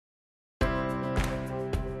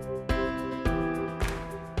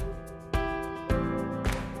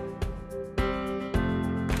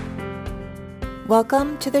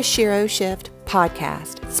Welcome to the Shero Shift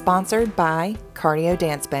podcast, sponsored by Cardio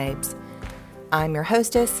Dance Babes. I'm your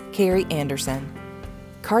hostess, Carrie Anderson.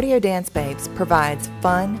 Cardio Dance Babes provides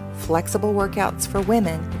fun, flexible workouts for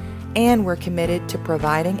women, and we're committed to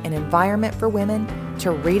providing an environment for women to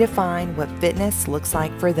redefine what fitness looks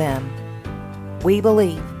like for them. We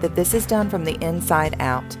believe that this is done from the inside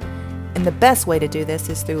out, and the best way to do this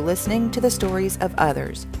is through listening to the stories of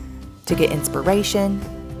others, to get inspiration,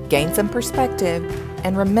 gain some perspective,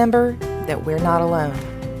 and remember that we're not alone.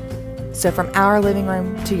 So from our living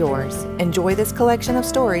room to yours, enjoy this collection of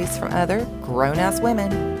stories from other grown-ass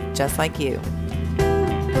women just like you.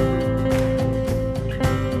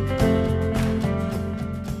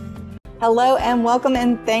 Hello and welcome,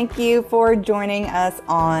 and thank you for joining us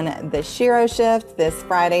on the Shero Shift this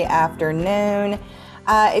Friday afternoon.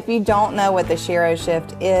 If you don't know what the Shero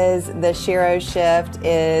Shift is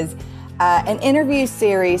an interview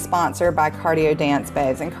series sponsored by Cardio Dance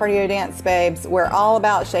Babes. And Cardio Dance Babes, we're all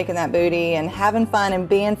about shaking that booty and having fun and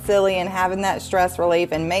being silly and having that stress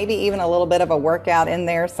relief and maybe even a little bit of a workout in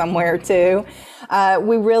there somewhere too.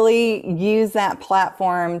 We really use that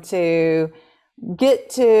platform to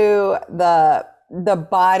get to the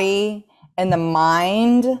body and the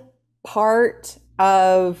mind part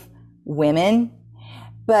of women.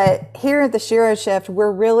 But here at the Shero Shift,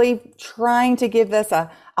 we're really trying to give this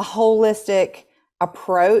a holistic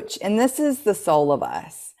approach. And this is the soul of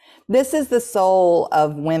us. This is the soul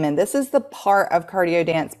of women. This is the part of Cardio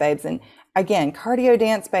Dance Babes. And again, Cardio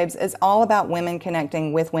Dance Babes is all about women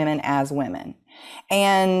connecting with women as women.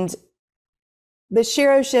 And the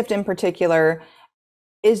Shero Shift in particular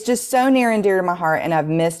is just so near and dear to my heart, and I've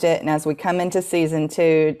missed it. And as we come into season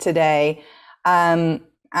 2 today,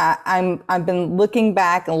 I've been looking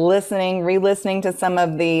back and re-listening to some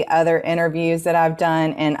of the other interviews that I've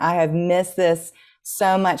done, and I have missed this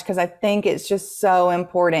so much because I think it's just so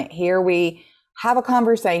important. Here we have a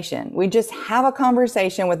conversation. We just have a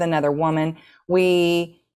conversation with another woman.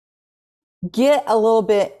 We get a little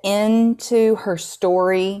bit into her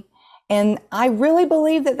story, and I really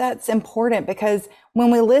believe that that's important because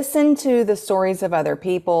when we listen to the stories of other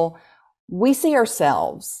people, we see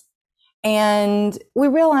ourselves. And we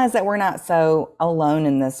realize that we're not so alone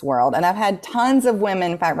in this world. And I've had tons of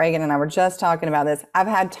women, in fact, Regan and I were just talking about this. I've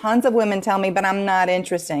had tons of women tell me, but I'm not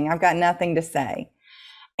interesting. I've got nothing to say.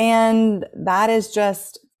 And that is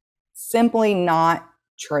just simply not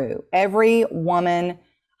true. Every woman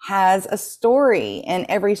has a story, and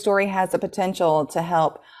every story has the potential to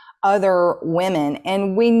help other women.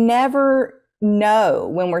 And we never know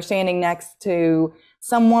when we're standing next to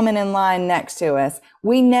some woman in line next to us.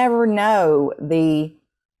 We never know the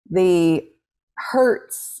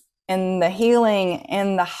hurts and the healing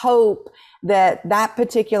and the hope that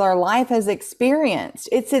particular life has experienced.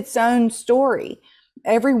 It's its own story.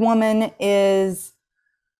 Every woman is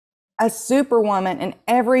a superwoman, and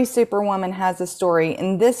every superwoman has a story.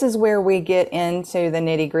 And this is where we get into the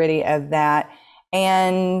nitty-gritty of that.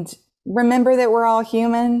 And remember that we're all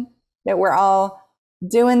human, that we're all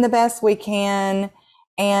doing the best we can.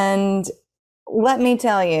 And let me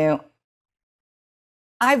tell you,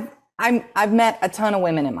 I've met a ton of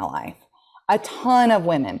women in my life, a ton of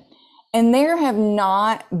women, and there have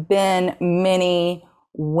not been many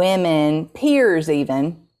women, peers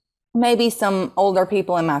even, maybe some older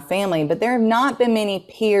people in my family, but there have not been many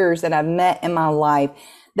peers that I've met in my life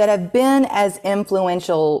that have been as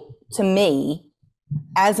influential to me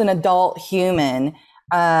as an adult human,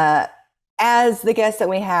 as the guest that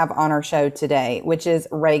we have on our show today, which is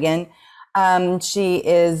Regan. She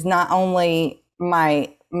is not only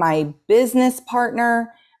my business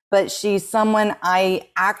partner, but she's someone I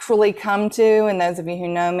actually come to. And those of you who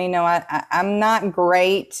know me know I'm not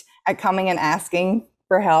great at coming and asking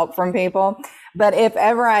for help from people. But if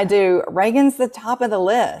ever I do, Regan's the top of the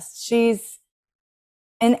list. She's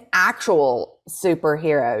an actual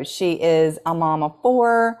superhero. She is a mom of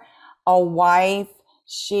 4, a wife.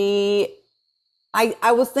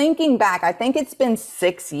 I was thinking back, I think it's been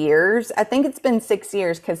 6 years. I think it's been 6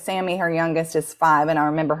 years because Sammy, her youngest, is 5, and I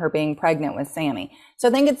remember her being pregnant with Sammy. So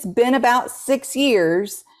I think it's been about 6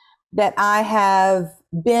 years that I have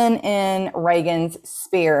been in Regan's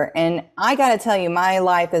sphere. And I got to tell you, my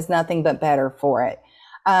life is nothing but better for it.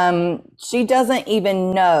 She doesn't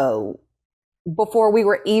even know, before we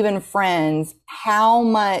were even friends, how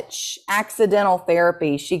much accidental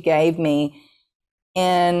therapy she gave me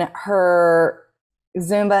in her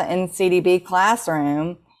Zumba and CDB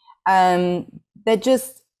classroom, that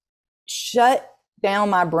just shut down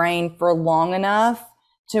my brain for long enough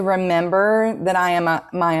to remember that I am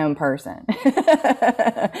my own person.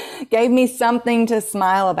 Gave me something to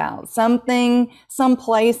smile about, something, some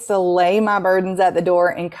place to lay my burdens at the door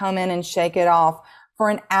and come in and shake it off for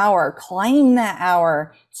an hour, claim that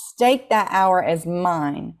hour, stake that hour as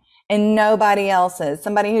mine and nobody else's.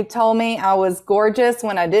 Somebody who told me I was gorgeous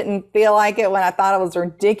when I didn't feel like it, when I thought I was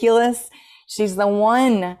ridiculous. She's the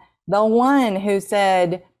one who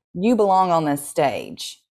said, you belong on this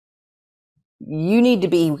stage. You need to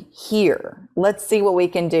be here. Let's see what we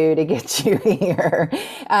can do to get you here.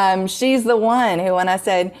 She's the one who, when I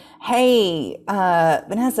said, hey,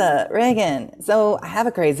 Vanessa, Regan, so I have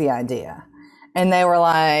a crazy idea. And they were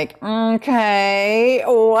like, okay,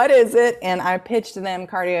 what is it? And I pitched them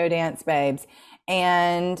Cardio Dance Babes.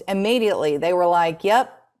 And immediately they were like,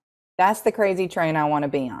 yep, that's the crazy train I want to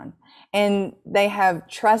be on. And they have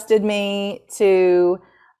trusted me to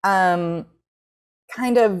kind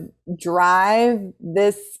of drive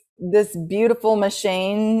this beautiful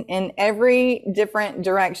machine in every different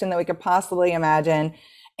direction that we could possibly imagine.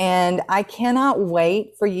 And I cannot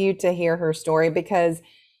wait for you to hear her story because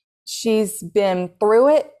she's been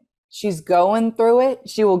through it. She's going through it.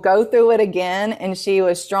 She will go through it again. And she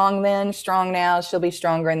was strong then, strong now. She'll be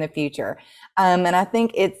stronger in the future. And I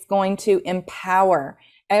think it's going to empower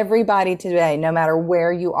everybody today, no matter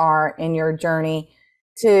where you are in your journey,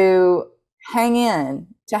 to hang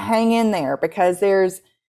in there, because there's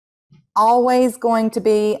always going to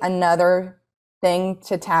be another thing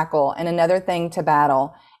to tackle and another thing to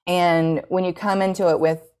battle. And when you come into it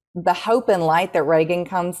with the hope and light that Regan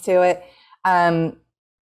comes to it,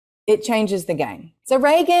 it changes the game. So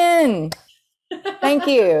Regan, thank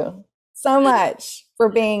you so much for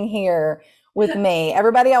being here with me.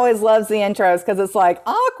 Everybody always loves the intros because it's like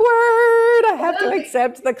awkward. I have to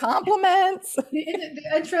accept the compliments. The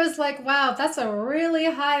intro is like, wow, that's a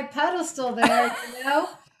really high pedestal there, you know?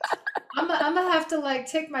 I'm gonna have to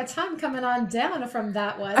like take my time coming on down from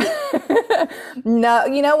that one. No,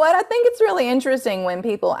 you know what? I think it's really interesting when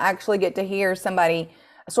people actually get to hear somebody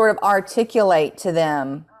sort of articulate to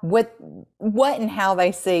them what and how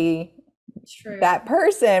they see True. that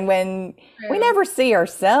person, when we True. never see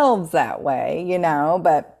ourselves that way,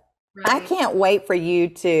 but I Right. can't wait for you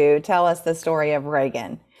to tell us the story of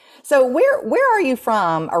Reagan. So where are you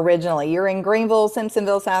from originally? You're in Greenville,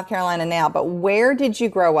 Simpsonville, South Carolina now, but where did you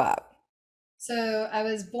grow up? So I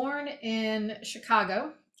was born in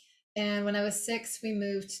Chicago, and when I was 6, we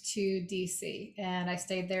moved to DC, and I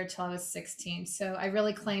stayed there till I was 16. So I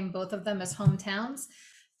really claim both of them as hometowns,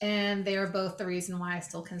 and they are both the reason why I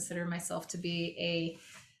still consider myself to be a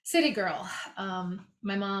city girl.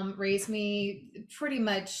 My mom raised me pretty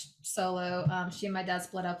much solo. She and my dad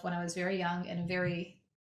split up when I was very young in a very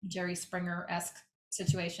Jerry Springer-esque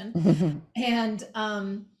situation.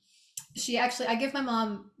 And she actually, I give my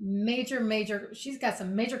mom major, she's got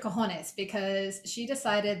some major cojones because she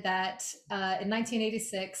decided that in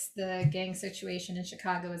 1986, the gang situation in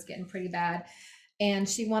Chicago was getting pretty bad. And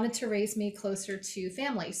she wanted to raise me closer to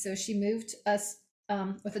family. So she moved us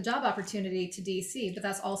with a job opportunity to DC, but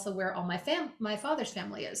that's also where all my father's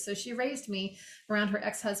family is. So she raised me around her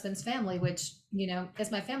ex-husband's family, which,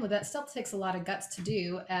 is my family. That still takes a lot of guts to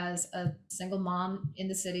do as a single mom in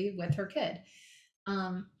the city with her kid.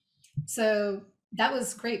 So that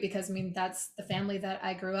was great because that's the family that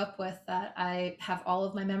I grew up with, that I have all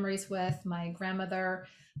of my memories with. My grandmother,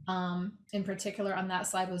 in particular, on that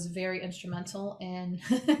side was very instrumental. And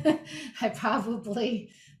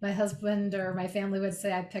my husband or my family would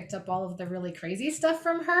say I picked up all of the really crazy stuff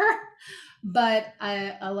from her, but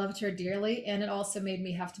I loved her dearly. And it also made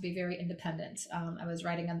me have to be very independent. I was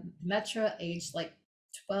riding on the Metro age like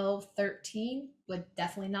 12, 13, would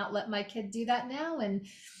definitely not let my kid do that now. And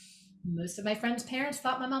most of my friends' parents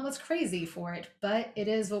thought my mom was crazy for it, but it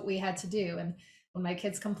is what we had to do. And when my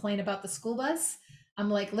kids complain about the school bus, I'm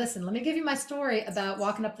like, listen, let me give you my story about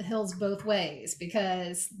walking up the hills both ways,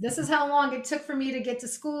 because this is how long it took for me to get to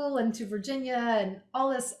school and to Virginia and all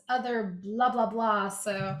this other blah, blah, blah.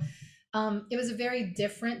 So it was a very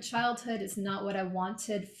different childhood. It's not what I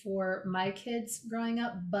wanted for my kids growing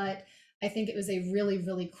up, but I think it was a really,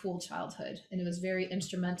 really cool childhood, and it was very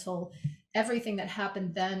instrumental. Everything that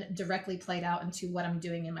happened then directly played out into what I'm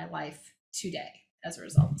doing in my life today as a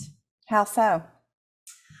result. How so?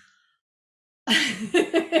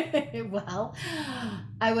 Well,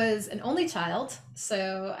 I was an only child,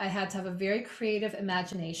 so I had to have a very creative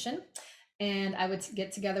imagination. And I would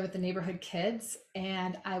get together with the neighborhood kids,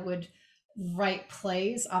 and I would write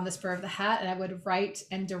plays on the spur of the hat, and I would write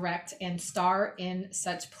and direct and star in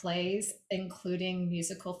such plays, including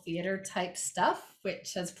musical theater type stuff,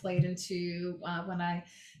 which has played into when I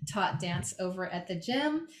taught dance over at the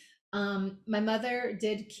gym. My mother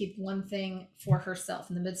did keep one thing for herself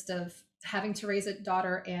in the midst of having to raise a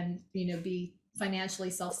daughter and, be financially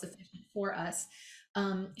self-sufficient for us.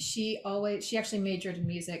 She actually majored in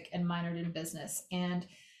music and minored in business. And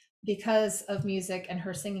because of music and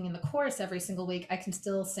her singing in the chorus every single week, I can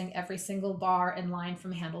still sing every single bar and line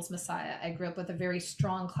from Handel's Messiah. I grew up with a very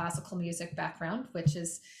strong classical music background, which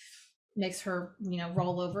makes her,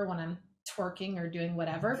 roll over when I'm twerking or doing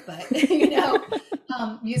whatever. But,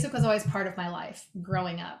 music was always part of my life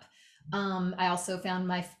growing up. I also found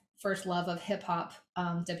my first love of hip hop,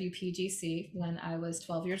 WPGC, when I was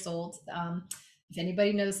 12 years old. If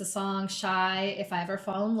anybody knows the song Shy, If I Ever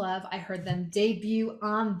Fall in Love, I heard them debut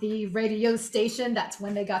on the radio station. That's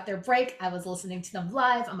when they got their break. I was listening to them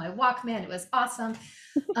live on my Walkman. It was awesome.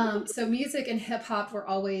 So music and hip hop were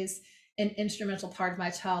always an instrumental part of my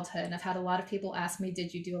childhood. And I've had a lot of people ask me,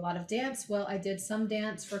 did you do a lot of dance? Well, I did some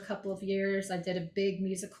dance for a couple of years. I did a big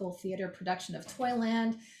musical theater production of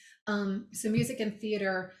Toyland. So music and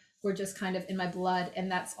theater were just kind of in my blood.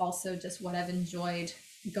 And that's also just what I've enjoyed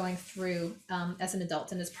going through as an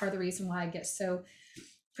adult, and it's part of the reason why I get so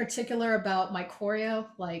particular about my choreo.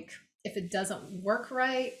 Like, if it doesn't work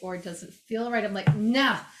right or it doesn't feel right, I'm like,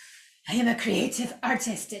 no, I am a creative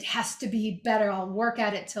artist, it has to be better, I'll work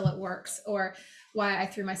at it till it works. Or why I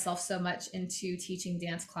threw myself so much into teaching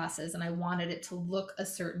dance classes, and I wanted it to look a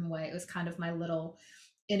certain way. It was kind of my little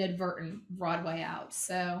inadvertent Broadway out.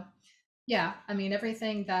 So yeah, I mean,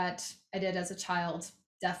 everything that I did as a child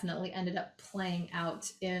definitely ended up playing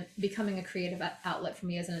out in becoming a creative outlet for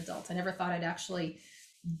me as an adult. I never thought I'd actually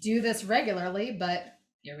do this regularly, but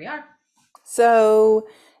here we are. So,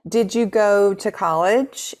 did you go to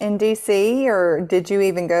college in DC, or did you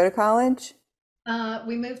even go to college?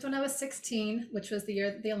 We moved when I was 16, which was the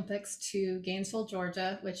year of the Olympics, to Gainesville,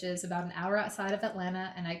 Georgia, which is about an hour outside of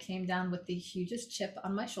Atlanta. And I came down with the hugest chip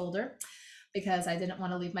on my shoulder because I didn't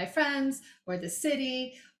want to leave my friends or the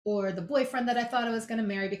city or the boyfriend that I thought I was going to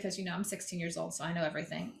marry, because, I'm 16 years old, so I know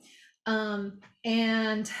everything.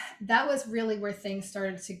 And that was really where things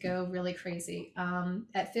started to go really crazy.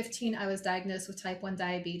 At 15, I was diagnosed with type 1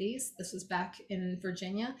 diabetes. This was back in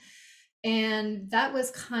Virginia. And that was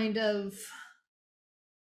kind of,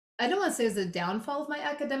 I don't want to say it was the downfall of my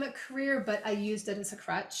academic career, but I used it as a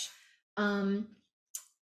crutch. Um,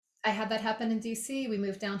 I had that happen in DC. We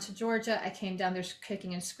moved down to Georgia. I came down there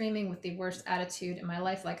kicking and screaming with the worst attitude in my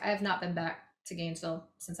life. Like, I have not been back to Gainesville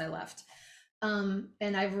since I left.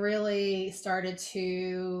 And I've really started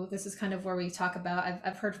to, this is kind of where we talk about,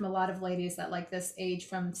 I've heard from a lot of ladies that like this age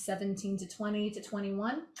from 17 to 20 to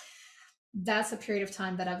 21. That's a period of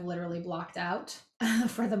time that I've literally blocked out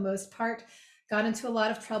for the most part. Got into a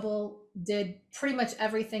lot of trouble, did pretty much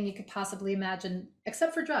everything you could possibly imagine,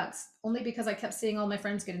 except for drugs, only because I kept seeing all my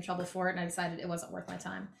friends get in trouble for it, and I decided it wasn't worth my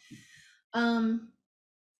time.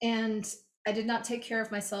 And I did not take care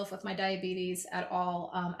of myself with my diabetes at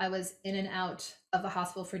all. I was in and out of the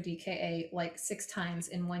hospital for DKA like 6 times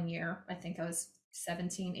in 1 year. I think I was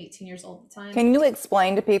 17, 18 years old at the time. Can you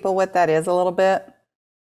explain to people what that is a little bit?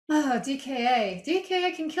 Oh, DKA.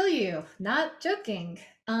 DKA can kill you. Not joking.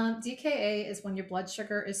 DKA is when your blood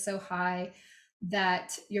sugar is so high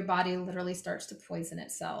that your body literally starts to poison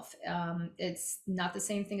itself. It's not the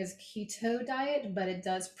same thing as keto diet, but it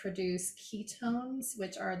does produce ketones,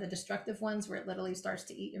 which are the destructive ones, where it literally starts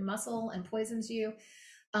to eat your muscle and poisons you.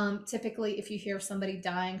 Typically, if you hear of somebody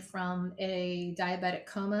dying from a diabetic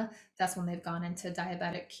coma, that's when they've gone into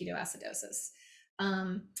diabetic ketoacidosis.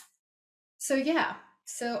 So yeah,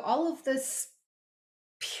 so all of this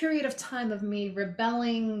period of time of me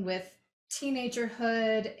rebelling with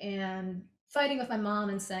teenagerhood and fighting with my mom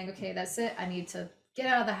and saying, okay, that's it. I need to get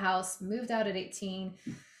out of the house, moved out at 18,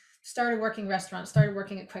 started working restaurants, started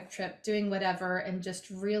working at Quick Trip, doing whatever, and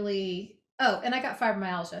just really, oh, and I got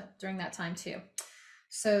fibromyalgia during that time too.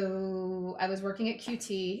 So I was working at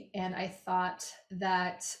QT, and I thought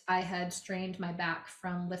that I had strained my back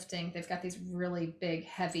from lifting. They've got these really big,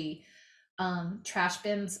 heavy trash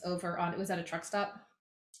bins over on, it was at a truck stop.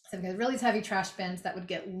 So we had really heavy trash bins that would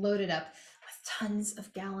get loaded up with tons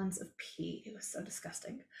of gallons of pee. It was so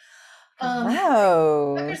disgusting.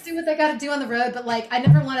 Gross. Truckers do what they got to do on the road, but like, I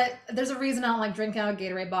never want to, there's a reason I don't like drinking out of a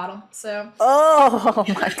Gatorade bottle. So, Oh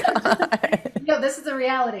my God. this is a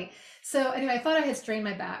reality. So anyway, I thought I had strained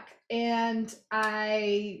my back, and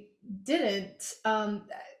I didn't.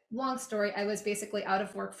 Long story, I was basically out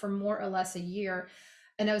of work for more or less a year,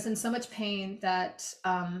 and I was in so much pain that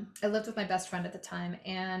I lived with my best friend at the time,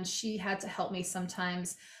 and she had to help me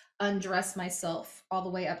sometimes undress myself all the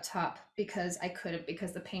way up top because I couldn't,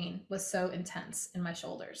 because the pain was so intense in my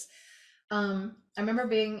shoulders. I remember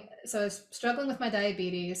I was struggling with my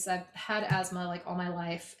diabetes. I've had asthma like all my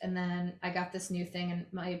life. And then I got this new thing, and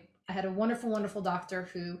I had a wonderful, wonderful doctor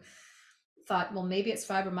who thought, well, maybe it's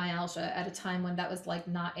fibromyalgia at a time when that was like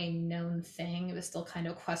not a known thing. It was still kind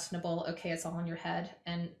of questionable. Okay, it's all in your head.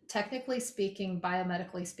 And technically speaking,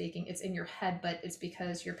 biomedically speaking, it's in your head, but it's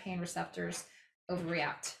because your pain receptors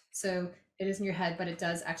overreact. So it is in your head, but it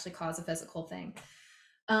does actually cause a physical thing.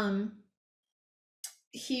 Um,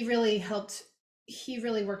 he really helped. He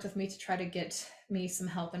really worked with me to try to get me some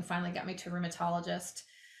help, and finally got me to a rheumatologist.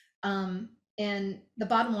 Um, and the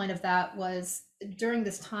bottom line of that was, during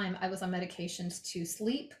this time, I was on medications to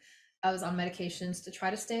sleep. I was on medications to try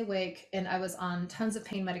to stay awake. And I was on tons of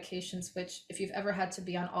pain medications, which, if you've ever had to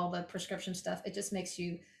be on all the prescription stuff, it just makes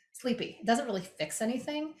you sleepy. It doesn't really fix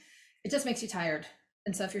anything, it just makes you tired.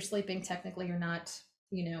 And so if you're sleeping, technically, you're not,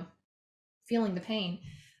 feeling the pain.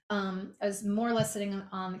 I was more or less sitting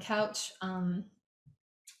on the couch. And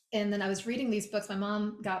then I was reading these books. My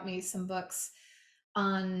mom got me some books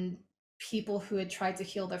on people who had tried to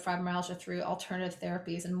heal their fibromyalgia through alternative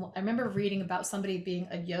therapies. And I remember reading about somebody being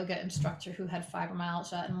a yoga instructor who had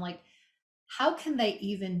fibromyalgia. And I'm like, how can they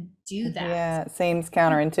even do that? Yeah, it seems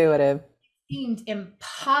counterintuitive. It seemed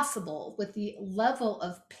impossible with the level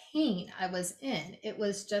of pain I was in. It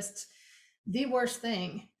was just the worst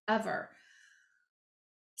thing ever.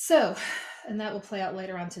 So, and that will play out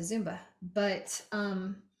later on to Zumba. But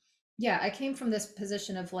yeah, I came from this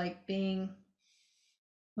position of like being,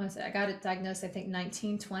 what was it? I got it diagnosed, I think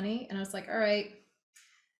 1920. And I was like, all right,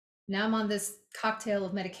 now I'm on this cocktail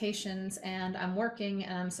of medications, and I'm working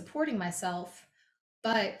and I'm supporting myself.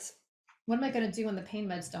 But what am I going to do when the pain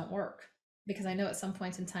meds don't work? Because I know at some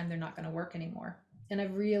point in time they're not going to work anymore. And I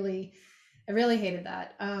really hated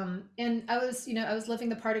that. And I was living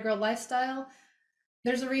the party girl lifestyle.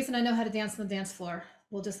 There's a reason I know how to dance on the dance floor.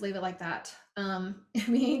 We'll just leave it like that. I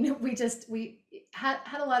mean, we had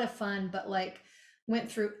a lot of fun, but like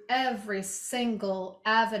went through every single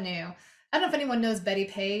avenue. I don't know if anyone knows Betty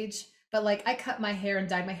Page, but like I cut my hair and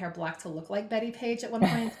dyed my hair black to look like Betty Page at one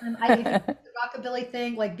point in time. I even did the rockabilly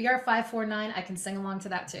thing, like BR549. I can sing along to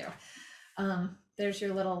that too. There's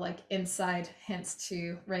your little like inside hints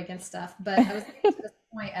to Reagan stuff. But I was getting to this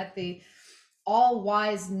point at the all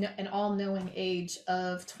wise and all knowing age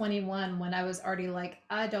of 21, when I was already like,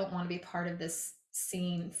 I don't want to be part of this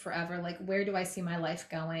scene forever. Like, where do I see my life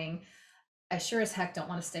going? I sure as heck don't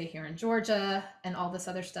want to stay here in Georgia and all this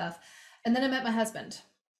other stuff. And then I met my husband.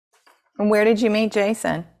 And where did you meet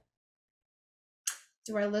Jason?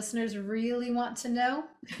 Do our listeners really want to know?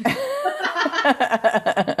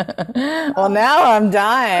 Well, now I'm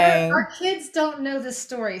dying. Our kids don't know this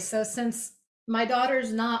story. So since my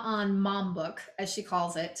daughter's not on Mom Book, as she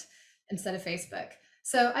calls it, instead of Facebook.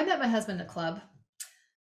 So I met my husband at a club,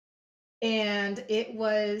 and it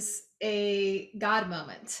was a God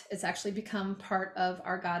moment. It's actually become part of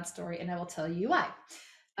our God story, and I will tell you why.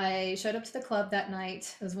 I showed up to the club that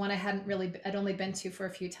night. It was one I'd only been to for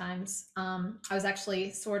a few times. I was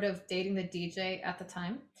actually sort of dating the DJ at the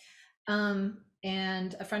time.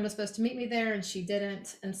 And a friend was supposed to meet me there, and she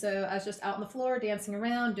didn't. And so I was just out on the floor, dancing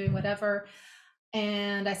around, doing whatever.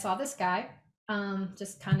 And I saw this guy,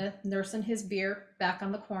 just kind of nursing his beer back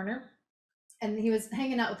on the corner. And he was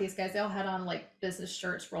hanging out with these guys. They all had on like business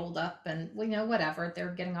shirts rolled up, and whatever.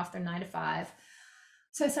 They're getting off their 9 to 5.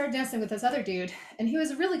 So I started dancing with this other dude, and he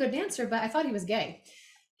was a really good dancer, but I thought he was gay,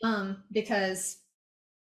 because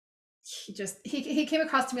he came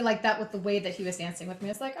across to me like that with the way that he was dancing with me.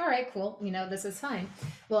 I was like, all right, cool, this is fine.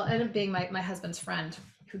 Well, it ended up being my husband's friend,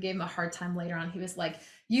 who gave him a hard time later on. He was like,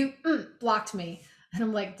 you blocked me. And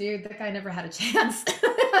I'm like, dude, that guy never had a chance.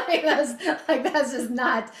 That's just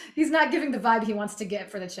not, he's not giving the vibe he wants to get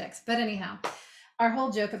for the chicks. But anyhow, our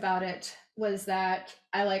whole joke about it was that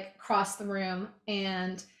I like crossed the room,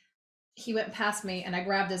 and he went past me, and I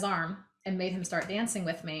grabbed his arm and made him start dancing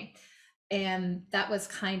with me. And that was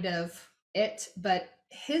kind of it. But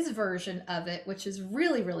his version of it, which is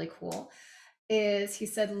really, really cool, is he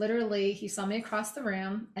said literally he saw me across the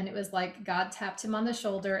room, and it was like God tapped him on the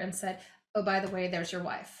shoulder and said, oh, by the way, there's your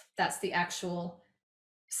wife. That's the actual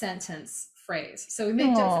sentence phrase. So we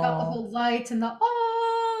make jokes about the whole light and the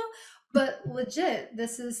but legit,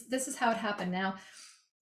 this is how it happened. Now,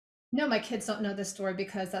 no, my kids don't know this story,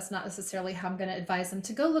 because that's not necessarily how I'm going to advise them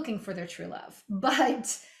to go looking for their true love.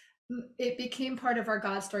 But it became part of our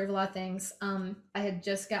God story of a lot of things. I had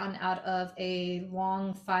just gotten out of a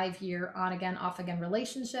long 5-year on again, off again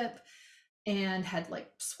relationship, and had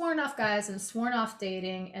like sworn off guys and sworn off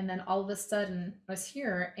dating. And then all of a sudden I was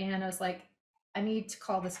here, and I was like, I need to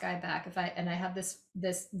call this guy back. And I have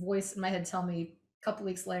this voice in my head tell me, a couple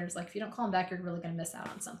weeks later, it's like, if you don't call him back, you're really going to miss out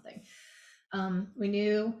on something. We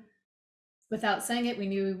knew, without saying it, we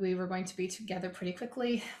knew we were going to be together pretty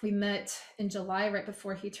quickly. We met in July, right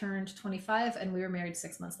before he turned 25, and we were married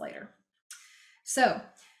 6 months later. So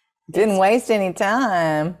Didn't waste any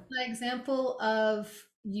time. an example of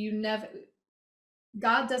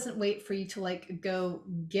God doesn't wait for you to like go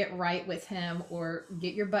get right with him or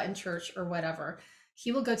get your butt in church or whatever.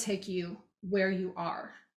 He will go take you where you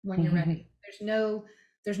are when you're ready.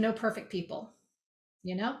 There's no perfect people,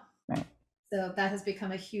 you know? Right. So that has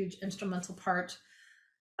become a huge instrumental part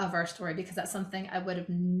of our story, because that's something I would have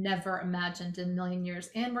never imagined in a million years.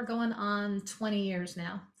 And we're going on 20 years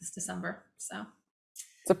now this December. So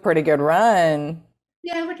it's a pretty good run.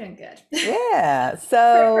 yeah, we're doing good. Yeah.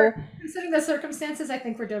 So considering the circumstances, I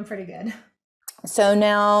think we're doing pretty good. So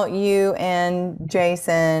now you and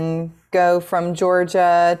Jason go from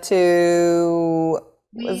Georgia to,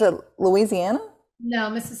 was it Louisiana? No,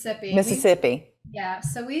 Mississippi. Mississippi. Yeah,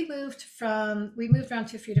 so we moved around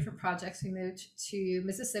to a few different projects. We moved to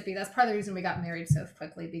Mississippi. That's part of the reason we got married so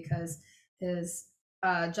quickly, because his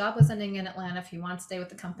job was ending in Atlanta. If he wanted to stay with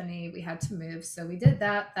the company, we had to move. So we did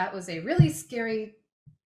that. That was a really scary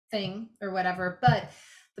thing or whatever. But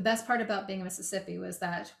the best part about being in Mississippi was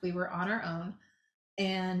that we were on our own.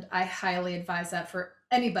 And I highly advise that for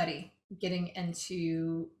anybody getting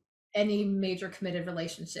into any major committed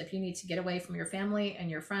relationship. You need to get away from your family and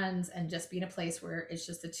your friends and just be in a place where it's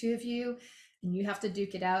just the two of you, and you have to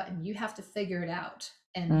duke it out, and you have to figure it out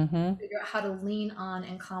and figure out how to lean on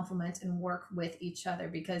and complement and work with each other,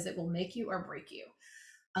 because it will make you or break you.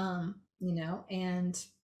 You know, and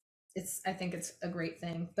I think it's a great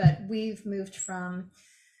thing. But we've moved from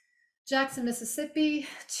Jackson, Mississippi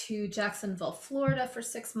to Jacksonville, Florida for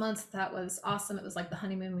 6 months. That was awesome. It was like the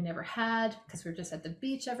honeymoon we never had, because we were just at the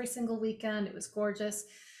beach every single weekend. It was gorgeous.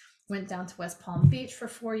 Went down to West Palm Beach for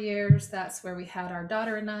 4 years. That's where we had our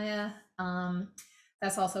daughter, Anaya.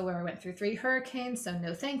 That's also where I went through 3 hurricanes, so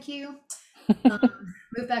no thank you.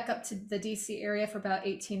 Moved back up to the DC area for about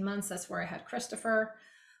 18 months. That's where I had Christopher.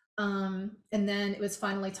 And then it was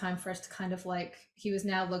finally time for us to kind of like, he was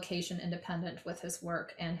now location independent with his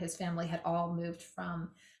work, and his family had all moved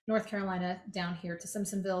from North Carolina down here to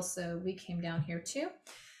Simpsonville. So we came down here too.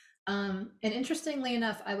 And interestingly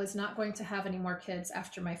enough, I was not going to have any more kids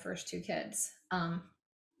after my first 2 kids.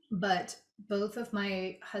 But both of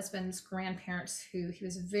my husband's grandparents, who he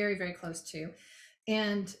was very, very close to,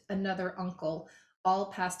 and another uncle,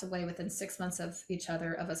 all passed away within 6 months of each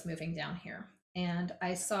other, of us moving down here. And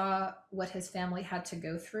I saw what his family had to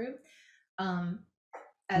go through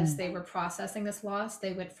as they were processing this loss.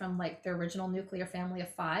 They went from like their original nuclear family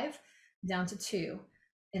of 5 down to 2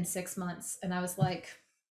 in 6 months. And I was like,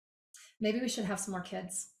 maybe we should have some more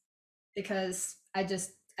kids, because I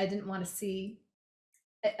didn't want it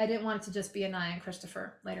to just be Anaya and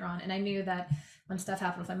Christopher later on. And I knew that when stuff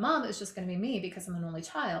happened with my mom, it was just going to be me, because I'm an only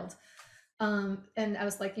child. And I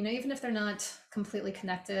was like, you know, even if they're not completely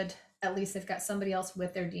connected, at least they've got somebody else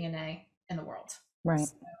with their DNA in the world. Right.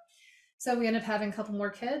 So we ended up having a couple more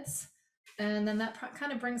kids. And then that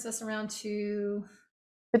kind of brings us around to...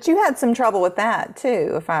 But you had some trouble with that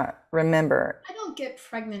too, if I remember. I don't get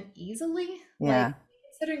pregnant easily. Yeah. Like,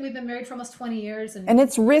 considering we've been married for almost 20 years. And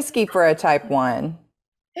it's risky for a type 1.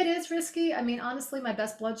 It is risky. I mean, honestly, my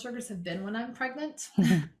best blood sugars have been when I'm pregnant.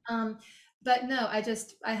 But no,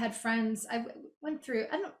 I had friends, I went through,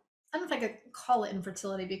 I don't know if I could call it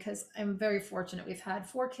infertility, because I'm very fortunate. We've had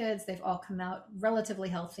 4 kids. They've all come out relatively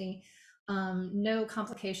healthy. No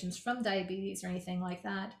complications from diabetes or anything like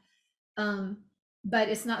that. But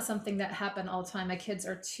it's not something that happened all the time. My kids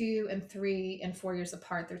are 2 and 3 and 4 years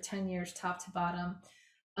apart. They're 10 years top to bottom.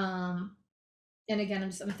 And again,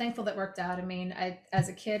 I'm thankful that worked out. I mean, as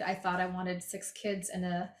a kid, I thought I wanted 6 kids in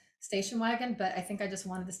a station wagon, but I think I just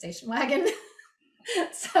wanted the station wagon.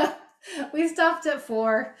 So we stopped at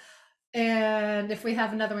 4. And if we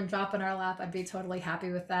have another one drop in our lap, I'd be totally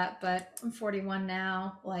happy with that. But I'm 41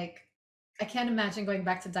 now. Like, I can't imagine going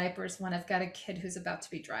back to diapers when I've got a kid who's about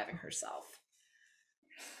to be driving herself.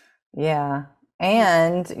 Yeah.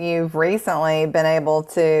 And you've recently been able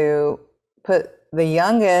to put the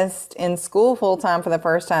youngest in school full time for the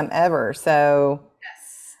first time ever. So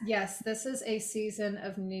yes, this is a season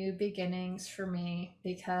of new beginnings for me,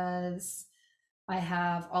 because I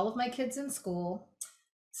have all of my kids in school.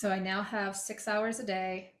 So I now have 6 hours a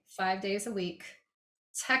day, 5 days a week.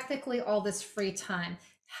 Technically, all this free time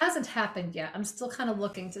hasn't happened yet. I'm still kind of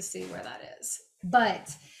looking to see where that is,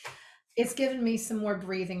 but it's given me some more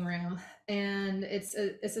breathing room. And it's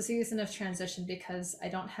a season of transition, because I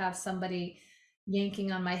don't have somebody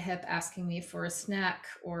yanking on my hip, asking me for a snack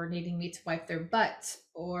or needing me to wipe their butt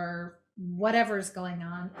or whatever's going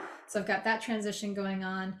on. So I've got that transition going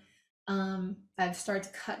on. I've started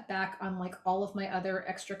to cut back on like all of my other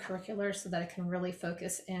extracurriculars so that I can really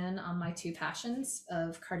focus in on my two passions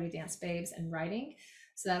of cardio dance babes and writing.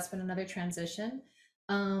 So that's been another transition.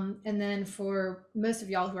 And then for most of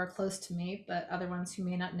y'all who are close to me, but other ones who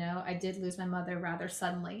may not know, I did lose my mother rather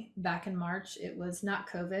suddenly back in March. It was not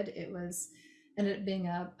COVID. It was ended up being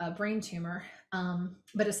a brain tumor.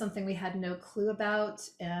 But it's something we had no clue about.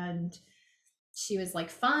 And she was like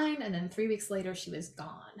fine. And then 3 weeks later, she was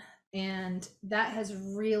gone. And that has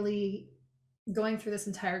really, going through this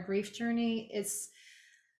entire grief journey, it's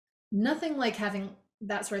nothing like having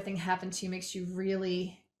that sort of thing happen to you makes you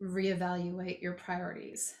really reevaluate your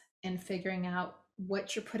priorities and figuring out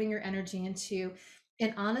what you're putting your energy into,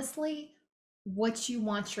 and honestly, what you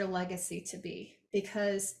want your legacy to be.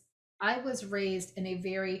 Because I was raised in a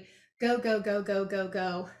very go, go, go, go, go,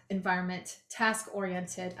 go environment, task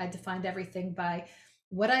oriented. I defined everything by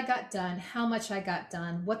what I got done, how much I got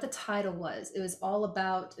done, what the title was. It was all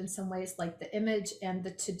about, in some ways, like the image and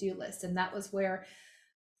the to do list. And that was where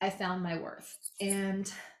I found my worth.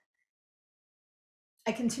 And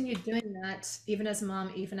I continued doing that even as a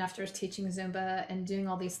mom, even after teaching Zumba and doing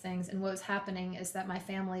all these things. And what was happening is that my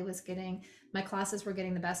family was getting, my classes were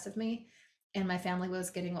getting the best of me, and my family was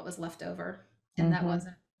getting what was left over. And that Mm-hmm.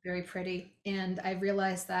 wasn't very pretty. And I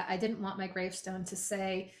realized that I didn't want my gravestone to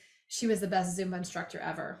say she was the best Zumba instructor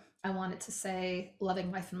ever. I wanted to say loving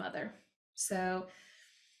wife and mother. So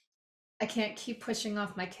I can't keep pushing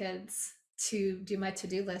off my kids to do my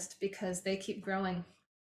to-do list because they keep growing,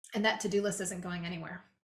 and that to-do list isn't going anywhere.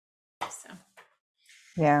 So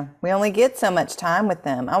Yeah, we only get so much time with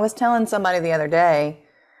them. I was telling somebody the other day,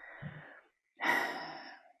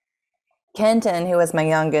 Kenton, who is my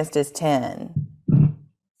youngest, is 10.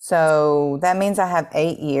 So that means I have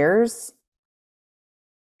 8 years.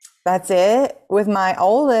 That's it. With my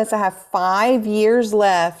oldest, I have 5 years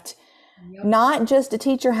left, yep. not just to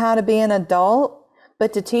teach her how to be an adult,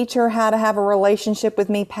 but to teach her how to have a relationship with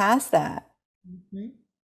me past that. Mm-hmm.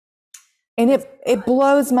 And it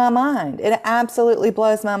blows my mind. It absolutely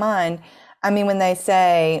blows my mind. I mean, when they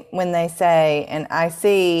say, and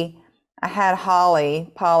I had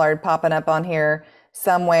Holly Pollard popping up on here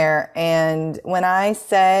somewhere. And when I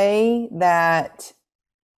say that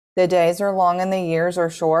the days are long and the years are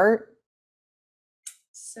short,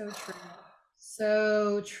 So true.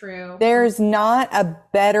 So true. there's not a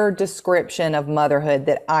better description of motherhood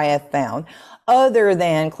that I have found, other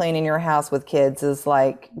than cleaning your house with kids is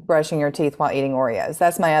like brushing your teeth while eating Oreos.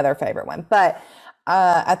 That's my other favorite one. But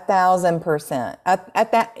 1,000%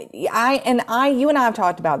 at that, you and I have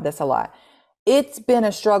talked about this a lot. It's been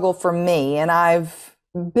a struggle for me, and I've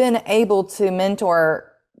been able to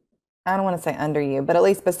mentor, I don't want to say under you, but at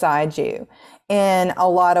least beside you in a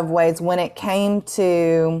lot of ways when it came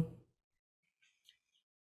to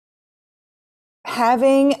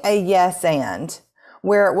having a yes and,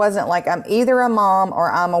 where it wasn't like I'm either a mom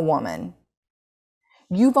or I'm a woman.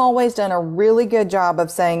 You've always done a really good job of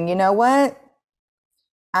saying, you know what?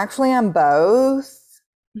 Actually, I'm both,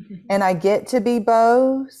 and I get to be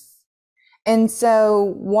both. And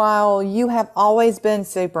so while you have always been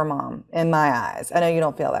super mom in my eyes, I know you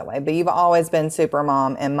don't feel that way, but you've always been super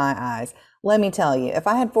mom in my eyes. Let me tell you, if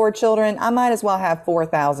I had 4 children, I might as well have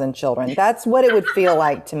 4,000 children. That's what it would feel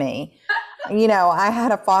like to me. You know, I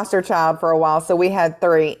had a foster child for a while, so we had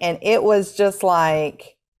 3, and it was just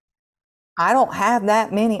like, I don't have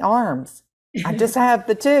that many arms. I just have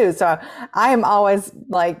the 2. So I am always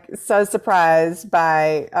like so surprised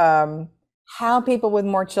by how people with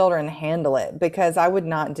more children handle it, because I would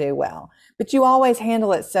not do well. But you always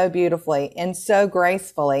handle it so beautifully and so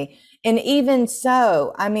gracefully. And even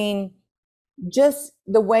so, I mean, just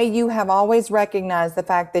the way you have always recognized the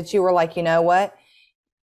fact that you were like, you know what?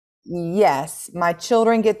 Yes, my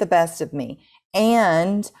children get the best of me,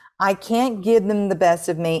 and I can't give them the best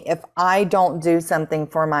of me if I don't do something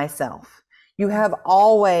for myself. You have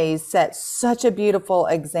always set such a beautiful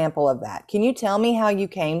example of that. Can you tell me how you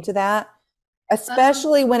came to that?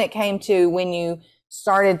 Especially when it came to when you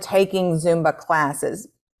started taking Zumba classes.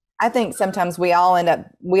 I think sometimes we all end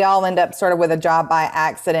up sort of with a job by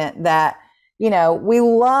accident that, you know, we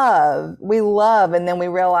love, and then we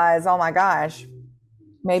realize, oh my gosh,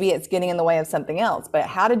 maybe it's getting in the way of something else. But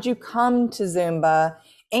how did you come to Zumba?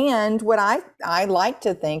 And what I like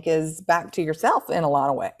to think is back to yourself in a lot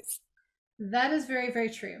of ways. That is very, very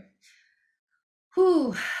true.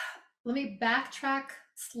 Whew. Let me backtrack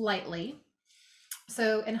slightly.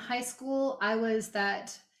 So in high school, I was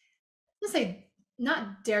that, let's say,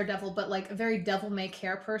 not daredevil, but like a very devil may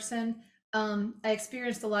care person. I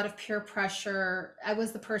experienced a lot of peer pressure. I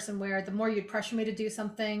was the person where the more you'd pressure me to do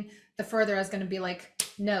something, the further I was going to be like,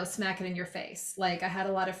 no, smack it in your face. Like I had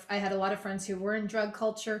a lot of friends who were in drug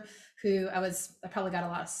culture who I probably got a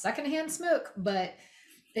lot of secondhand smoke, but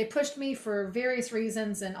they pushed me for various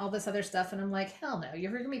reasons and all this other stuff. And I'm like, hell no,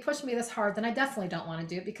 you're going to be pushing me this hard, then I definitely don't want to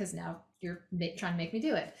do it because now you're trying to make me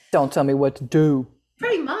do it. Don't tell me what to do.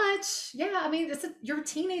 Pretty much. Yeah. I mean, you're a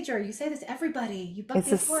teenager. You say this to everybody. You bump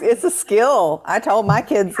the It's authority. a skill. I told my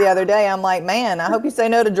kids the other day, I'm like, man, I hope you say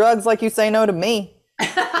no to drugs like you say no to me.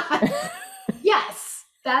 Yes,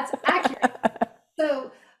 that's accurate.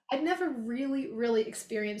 So I never really, really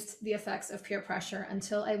experienced the effects of peer pressure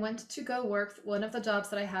until I went to go work. One of the jobs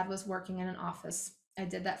that I had was working in an office. I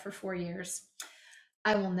did that for 4 years.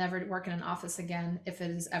 I will never work in an office again if it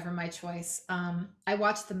is ever my choice. I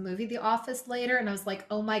watched the movie The Office later and I was like,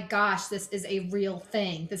 oh my gosh, this is a real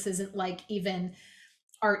thing. This isn't like even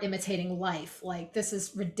art imitating life. Like, this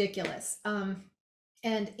is ridiculous.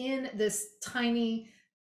 And in this tiny,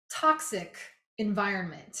 toxic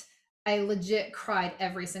environment, I legit cried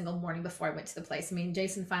every single morning before I went to the place. I mean,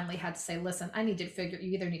 Jason finally had to say, listen, you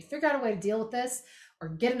either need to figure out a way to deal with this or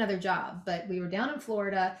get another job. But we were down in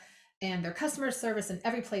Florida and their customer service in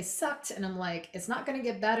every place sucked. And I'm like, it's not going to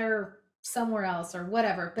get better somewhere else or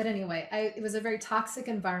whatever. But anyway, it was a very toxic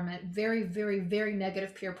environment, very, very, very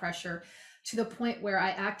negative peer pressure, to the point where I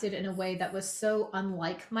acted in a way that was so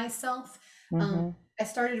unlike myself. Um, Hmm. I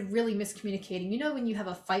started really miscommunicating. You know, when you have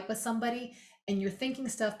a fight with somebody and you're thinking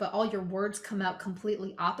stuff, but all your words come out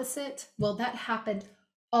completely opposite? Well, that happened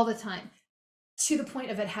all the time, to the point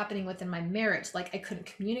of it happening within my marriage. Like, I couldn't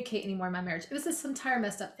communicate anymore in my marriage. It was this entire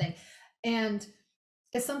messed up thing. And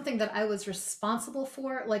it's something that I was responsible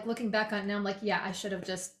for. Like, looking back on it now, I'm like, yeah, I should have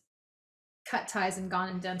just cut ties and gone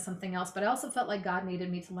and done something else. But I also felt like God needed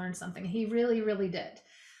me to learn something. He really, really did.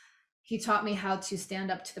 He taught me how to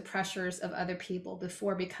stand up to the pressures of other people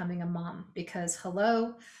before becoming a mom. Because,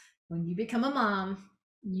 hello, when you become a mom,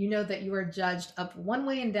 you know that you are judged up one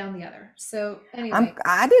way and down the other. So, anyway,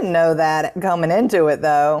 I didn't know that coming into it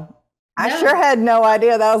though. I sure no, had no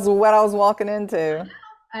idea that was what I was walking into.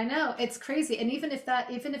 I know it's crazy. And even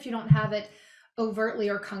if you don't have it overtly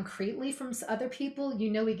or concretely from other people, you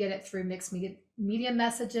know, we get it through mixed media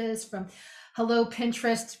messages from, hello,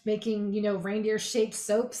 Pinterest making, reindeer shaped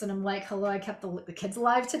soaps. And I'm like, hello, I kept the kids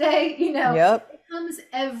alive today. Yep. It comes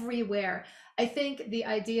everywhere. I think the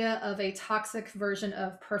idea of a toxic version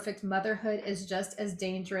of perfect motherhood is just as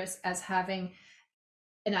dangerous as having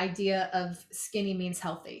an idea of skinny means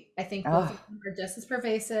healthy. I think both of Oh, them are just as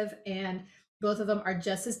pervasive and both of them are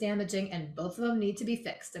just as damaging and both of them need to be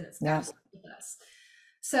fixed. And it's got to yep. start with us.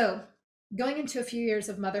 So, going into a few years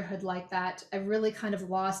of motherhood like that, I really kind of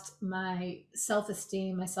lost my self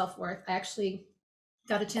esteem, my self worth. I actually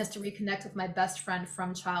got a chance to reconnect with my best friend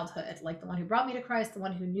from childhood, like the one who brought me to Christ, the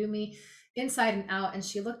one who knew me inside and out. And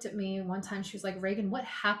she looked at me one time, she was like, Reagan, what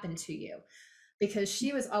happened to you? Because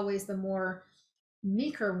she was always the more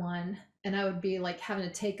meeker one, and I would be like having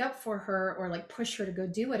to take up for her or like push her to go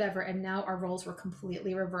do whatever. And now our roles were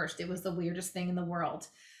completely reversed. It was the weirdest thing in the world.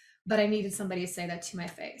 But I needed somebody to say that to my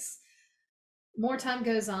face. More time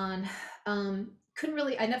goes on. Couldn't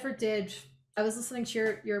really, I never did. I was listening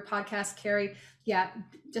to your podcast, Carrie. Yeah,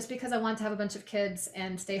 just because I want to have a bunch of kids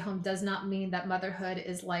and stay home does not mean that motherhood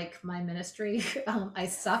is like my ministry. I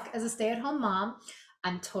suck as a stay-at-home mom.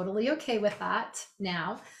 I'm totally okay with that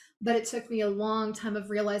now. But it took me a long time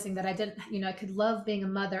of realizing that I didn't, I could love being a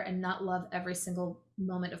mother and not love every single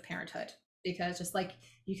moment of parenthood. Because just like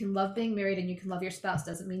you can love being married and you can love your spouse,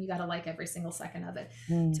 doesn't mean you got to like every single second of it.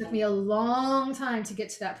 It Mm. took me a long time to get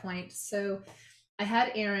to that point. So I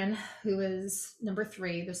had Aaron, who was number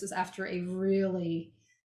 3. This was after a really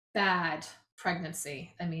bad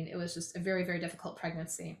pregnancy. I mean, it was just a very, very difficult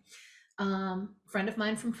pregnancy. Friend of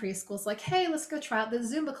mine from preschool is like, hey, let's go try out the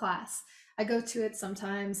Zumba class. I go to it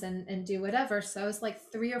sometimes and do whatever. So I was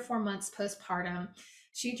like 3 or 4 months postpartum.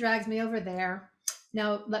 She drags me over there.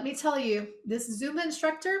 Now, let me tell you, this Zumba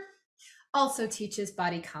instructor also teaches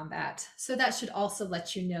body combat. So that should also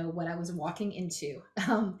let you know what I was walking into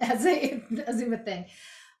as a Zumba thing.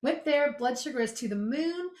 Went there, blood sugar is to the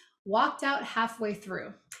moon, walked out halfway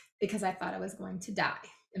through because I thought I was going to die.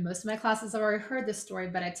 In most of my classes, I've already heard this story,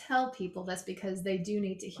 but I tell people this because they do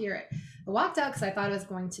need to hear it. I walked out because I thought I was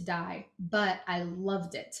going to die, but I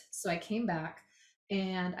loved it. So I came back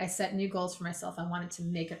and I set new goals for myself. I wanted to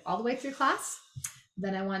make it all the way through class.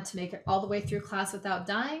 Then I wanted to make it all the way through class without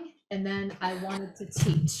dying. And then I wanted to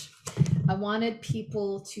teach. I wanted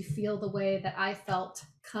people to feel the way that I felt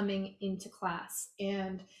coming into class.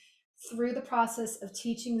 And through the process of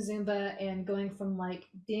teaching Zumba and going from like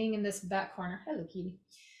being in this back corner, hello kitty,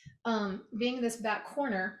 being in this back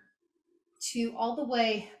corner to all the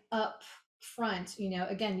way up front,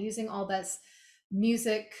 again, using all this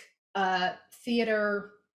music,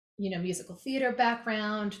 theater, musical theater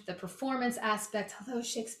background, the performance aspect. Hello,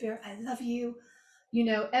 Shakespeare, I love you.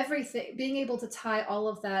 Everything, being able to tie all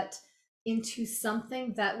of that into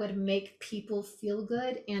something that would make people feel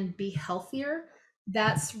good and be healthier.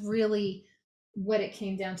 That's really what it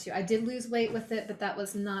came down to. I did lose weight with it, but that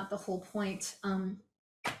was not the whole point.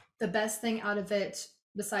 The best thing out of it,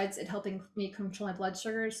 besides it helping me control my blood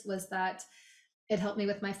sugars, was that it helped me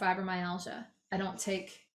with my fibromyalgia. I don't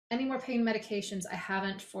take any more pain medications. I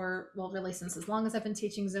haven't for, well, really since as long as I've been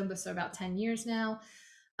teaching Zumba, so about 10 years now.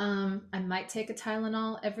 I might take a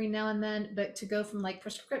Tylenol every now and then, but to go from like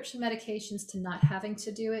prescription medications to not having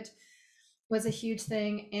to do it was a huge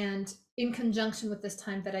thing. And in conjunction with this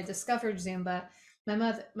time that I discovered Zumba,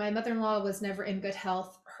 my mother-in-law was never in good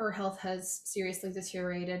health. Her health has seriously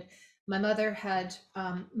deteriorated. My mother had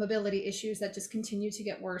mobility issues that just continued to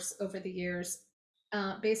get worse over the years.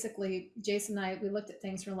 Basically, Jason and I, we looked at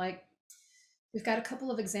things, we're like, we've got a couple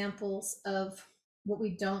of examples of what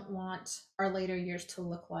we don't want our later years to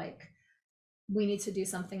look like. We need to do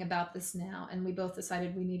something about this now. And we both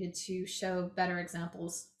decided we needed to show better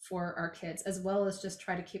examples for our kids, as well as just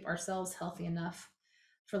try to keep ourselves healthy enough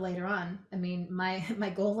for later on. I mean,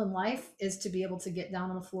 my goal in life is to be able to get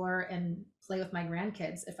down on the floor and play with my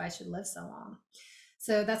grandkids if I should live so long.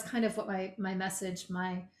 So that's kind of what my message,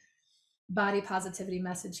 my body positivity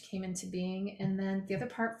message came into being. And then the other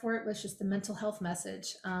part for it was just the mental health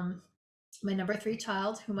message. My number 3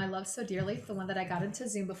 child, whom I love so dearly, the one that I got into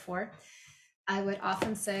Zumba for, I would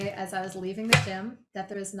often say as I was leaving the gym that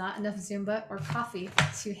there is not enough Zumba or coffee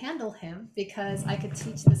to handle him, because I could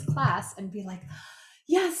teach this class and be like,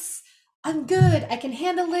 yes, I'm good. I can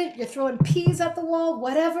handle it. You're throwing peas at the wall,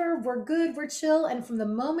 whatever. We're good. We're chill. And from the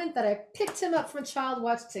moment that I picked him up from child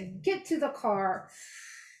watch to get to the car,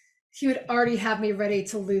 he would already have me ready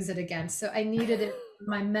to lose it again. So I needed it,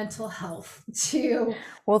 my mental health to.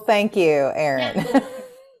 Well, thank you, Erin.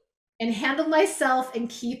 And handle myself and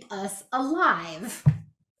keep us alive.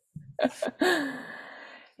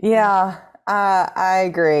 Yeah, I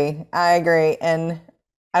agree. I agree. And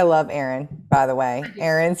I love Erin, by the way.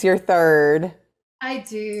 Erin's your third. I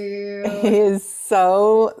do. He is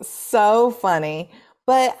so funny.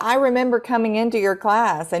 But I remember coming into your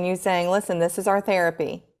class and you saying, listen, this is our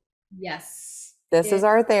therapy. Yes. This is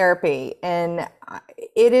our therapy. And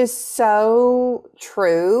it is so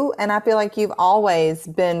true. And I feel like you've always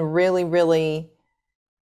been really, really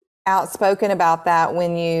outspoken about that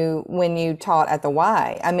when you taught at the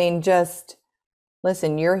Y. I mean, just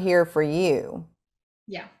listen, you're here for you.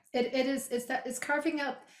 Yeah, it is. It's carving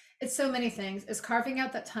out, it's so many things. It's carving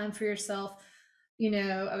out that time for yourself.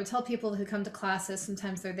 I would tell people who come to classes,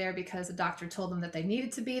 sometimes they're there because a doctor told them that they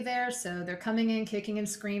needed to be there. So they're coming in, kicking and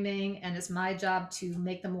screaming. And it's my job to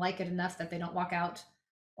make them like it enough that they don't walk out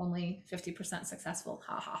only 50% successful.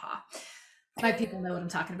 Ha ha ha. My people know what I'm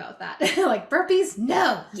talking about with that. Like burpees?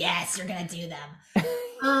 No. Yes, you're going to do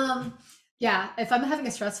them. Yeah, if I'm having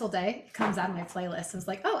a stressful day, it comes out of my playlist. It's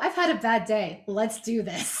like, oh, I've had a bad day. Let's do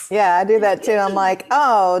this. Yeah, I do that too. I'm like,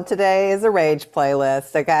 oh, today is a rage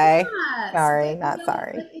playlist. Okay. Yes, Sorry, but, not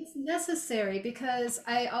sorry. But it's necessary, because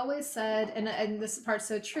I always said, and this part's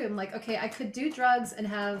so true, I'm like, okay, I could do drugs and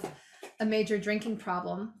have a major drinking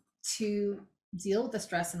problem to deal with the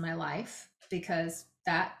stress in my life, because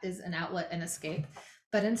that is an outlet and escape.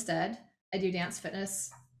 But instead, I do dance, fitness,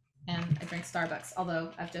 and I drink Starbucks,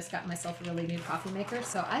 although I've just gotten myself a really new coffee maker.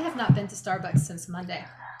 So I have not been to Starbucks since Monday.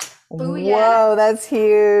 Booyah. Whoa, that's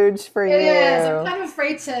huge for you. It is. I'm kind of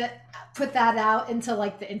afraid to put that out into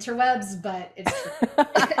like the interwebs, but it's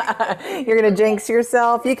true. You're going to jinx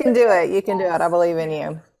yourself. You can do it. You can do it. I believe in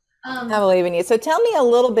you. I believe in you. So tell me a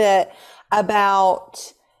little bit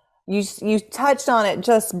about, you touched on it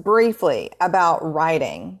just briefly about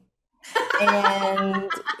writing. And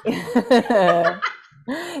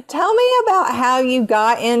tell me about how you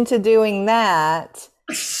got into doing that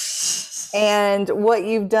and what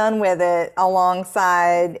you've done with it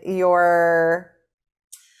alongside your.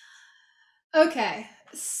 Okay,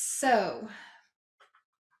 so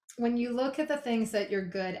when you look at the things that you're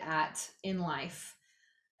good at in life,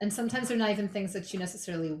 and sometimes they're not even things that you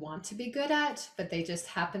necessarily want to be good at, but they just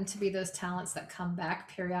happen to be those talents that come back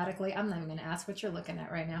periodically. I'm not even going to ask what you're looking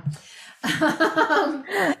at right now.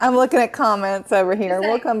 I'm looking at comments over here.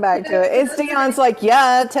 We'll come back to it. It's Dion's like,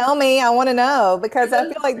 yeah, tell me. I want to know, because I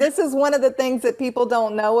feel like this is one of the things that people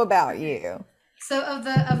don't know about you. So of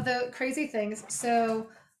the crazy things. So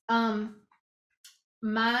Um,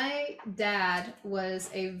 my dad was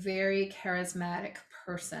a very charismatic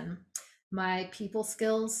person. My people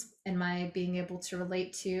skills and my being able to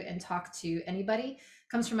relate to and talk to anybody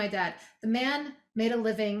comes from my dad. The man made a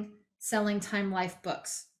living selling Time Life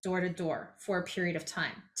books door to door for a period of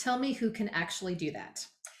time. Tell me who can actually do that.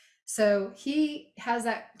 So he has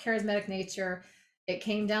that charismatic nature. It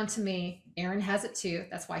came down to me. Aaron has it too.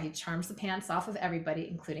 That's why he charms the pants off of everybody,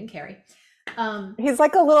 including Carrie. He's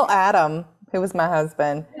like a little Adam, who was my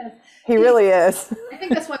husband. Yes. He really is. I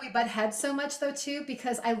think that's why we butt heads so much, though, too,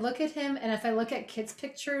 because I look at him, and if I look at kids'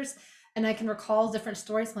 pictures and I can recall different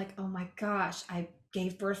stories, I'm like, oh my gosh, I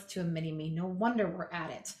gave birth to a mini me. No wonder we're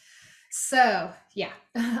at it. So yeah.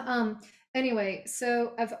 Anyway,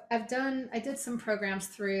 so I did some programs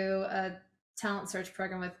through a talent search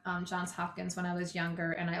program with Johns Hopkins when I was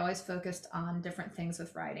younger, and I always focused on different things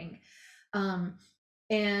with writing. Um,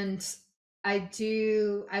 and I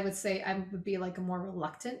would say I would be like a more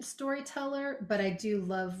reluctant storyteller, but I do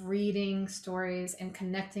love reading stories and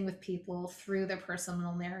connecting with people through their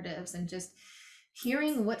personal narratives and just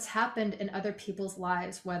hearing what's happened in other people's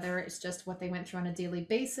lives, whether it's just what they went through on a daily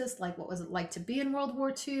basis, like what was it like to be in World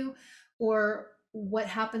War II, or what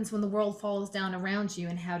happens when the world falls down around you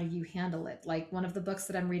and how do you handle it. Like one of the books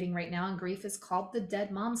that I'm reading right now on grief is called The Dead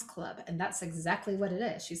Moms Club, and that's exactly what it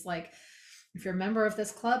is. She's like, if you're a member of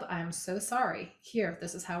this club, I'm so sorry. Here,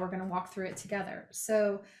 this is how we're going to walk through it together.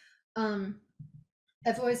 So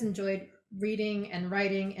I've always enjoyed reading and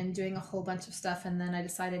writing and doing a whole bunch of stuff. And then I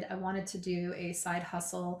decided I wanted to do a side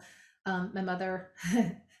hustle. My mother,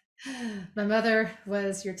 my mother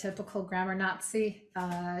was your typical grammar Nazi.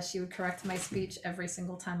 She would correct my speech every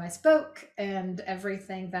single time I spoke and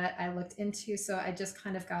everything that I looked into. So I just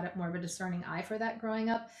kind of got more of a discerning eye for that growing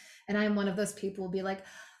up. And I'm one of those people who be like,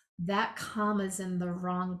 that comma's in the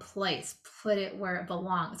wrong place. Put it where it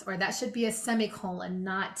belongs. Or that should be a semicolon,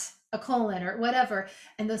 not a colon or whatever.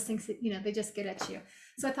 And those things that, they just get at you.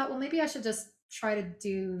 So I thought, well, maybe I should just try to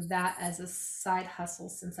do that as a side hustle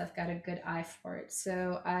since I've got a good eye for it.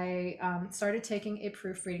 So I started taking a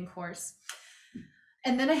proofreading course.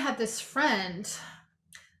 And then I had this friend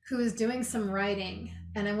who was doing some writing,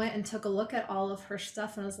 and I went and took a look at all of her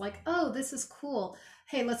stuff and I was like, oh, this is cool.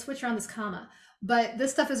 Hey, let's switch around this comma. But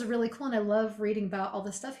this stuff is really cool and I love reading about all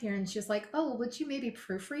this stuff here. And she was like, oh, would you maybe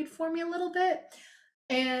proofread for me a little bit?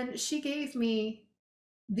 And she gave me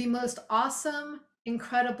the most awesome,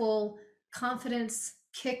 incredible confidence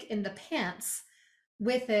kick in the pants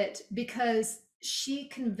with it, because she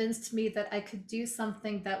convinced me that I could do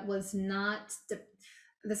something that was not,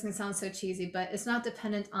 this can sound so cheesy, but it's not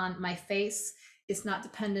dependent on my face. It's not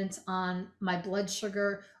dependent on my blood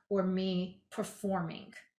sugar or me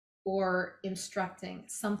performing or instructing,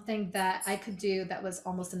 something that I could do that was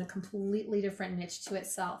almost in a completely different niche to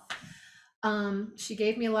itself. She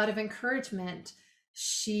gave me a lot of encouragement.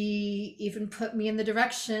 She even put me in the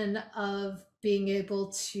direction of being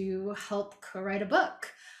able to help co-write a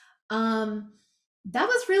book. That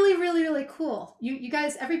was really, really, really cool. You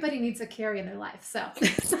guys, everybody needs a Carrie in their life. So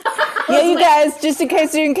yeah, you guys, just in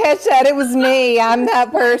case you didn't catch that, it was me. I'm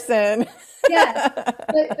that person. Yes,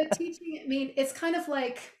 but teaching, I mean, it's kind of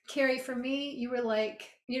like, Carrie, for me, you were like,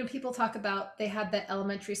 people talk about they had that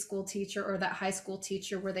elementary school teacher or that high school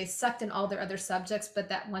teacher where they sucked in all their other subjects, but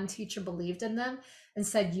that one teacher believed in them and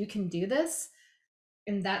said, you can do this.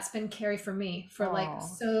 And that's been Carrie for me for like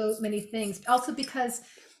so many things. Also because,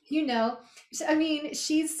 I mean,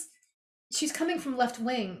 she's coming from left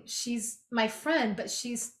wing. She's my friend, but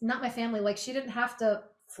she's not my family. Like, she didn't have to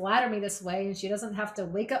flatter me this way, and she doesn't have to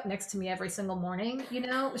wake up next to me every single morning.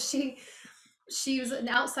 She was an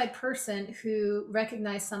outside person who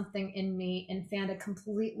recognized something in me and found a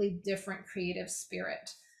completely different creative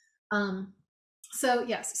spirit. So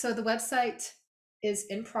yes, so the website is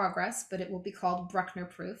in progress, but it will be called Bruckner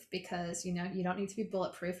Proof because you don't need to be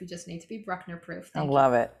bulletproof, you just need to be Bruckner Proof. I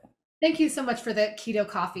love it. Thank you so much for the keto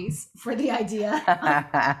coffees, for the idea.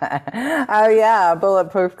 Oh yeah,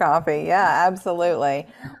 bulletproof coffee. Yeah, absolutely.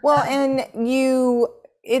 Well, and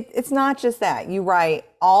it's not just that. You write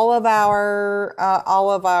all of our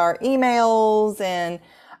emails and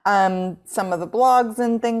some of the blogs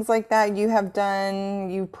and things like that you have done.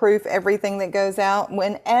 You proof everything that goes out.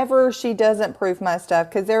 Whenever she doesn't proof my stuff,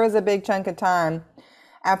 because there was a big chunk of time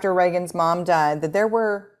after Reagan's mom died that there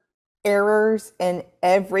were errors in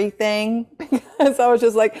everything, because I was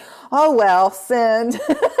just like, oh well, send.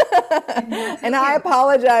 And I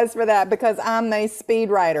apologize for that because I'm a speed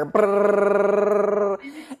writer.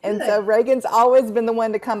 And so Reagan's always been the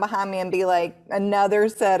one to come behind me and be like, another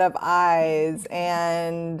set of eyes.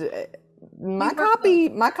 And my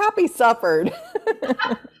copy suffered.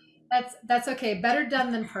 That's okay. Better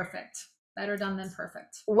done than perfect. Better done than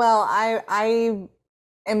perfect. Well, I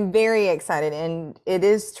am very excited, and it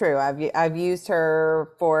is true. I've used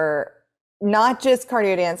her for not just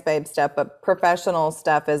cardio dance babe stuff, but professional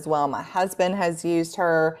stuff as well. My husband has used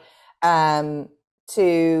her um,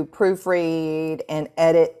 to proofread and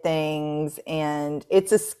edit things, and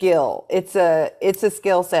it's a skill. It's a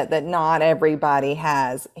skill set that not everybody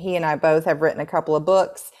has. He and I both have written a couple of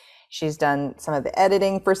books. She's done some of the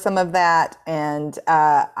editing for some of that, and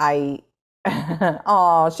I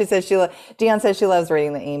oh, she says Dion says she loves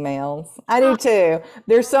reading the emails. I do too.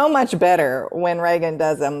 They're so much better when Reagan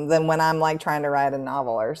does them than when I'm like trying to write a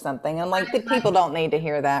novel or something. I'm like, the I people don't need to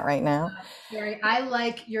hear that right now. Carrie, I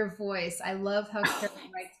like your voice. I love how Carrie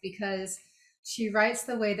writes because she writes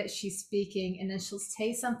the way that she's speaking, and then she'll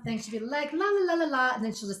say something. She'll be like la la la la la, and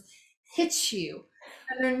then she'll just hit you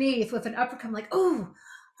underneath with an uppercut. I'm like, oh,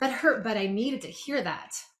 that hurt, but I needed to hear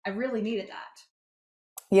that. I really needed that.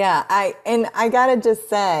 Yeah, I gotta just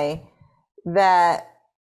say that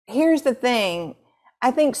here's the thing.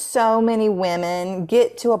 I think so many women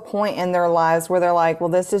get to a point in their lives where they're like, well,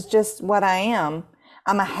 this is just what I am.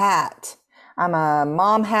 I'm a hat. I'm a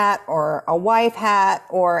mom hat or a wife hat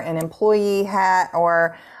or an employee hat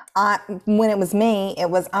or when it was me, it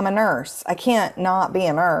was I'm a nurse. I can't not be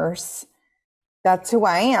a nurse. That's who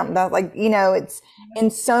I am. That like, it's in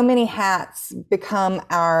so many hats become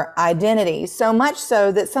our identity. So much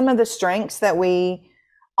so that some of the strengths that we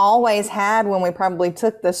always had when we probably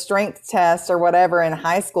took the strength test or whatever in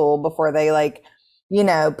high school before they like,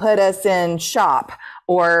 put us in shop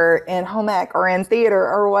or in home ec or in theater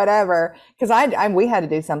or whatever. Cause we had to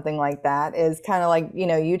do something like that is kind of like,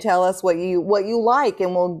 you tell us what you like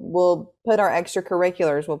and we'll put our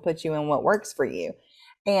extracurriculars, we'll put you in what works for you.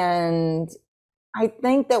 And I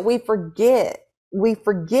think that we forget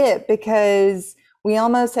because we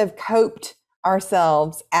almost have coped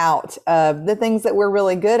ourselves out of the things that we're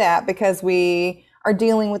really good at because we are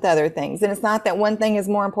dealing with other things. And it's not that one thing is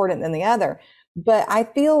more important than the other, but I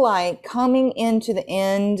feel like coming into the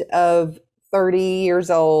end of 30 years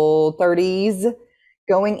old, 30s,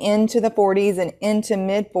 going into the 40s and into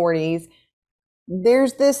mid 40s,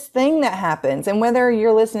 there's this thing that happens. And whether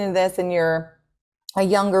you're listening to this and you're a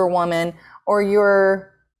younger woman or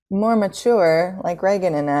you're more mature like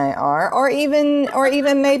Reagan and I are, or even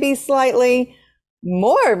maybe slightly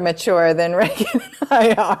more mature than Reagan and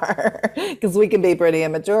I are, because we can be pretty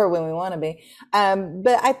immature when we want to be.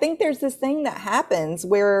 But I think there's this thing that happens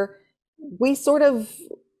where we sort of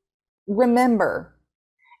remember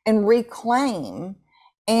and reclaim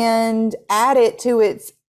and add it to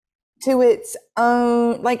its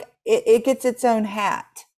own, like it gets its own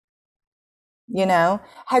hat.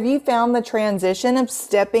 Have you found the transition of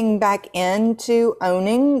stepping back into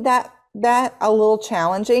owning that a little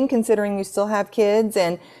challenging, considering you still have kids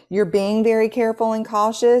and you're being very careful and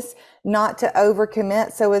cautious not to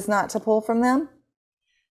overcommit so as not to pull from them?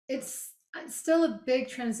 It's still a big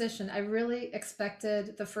transition. I really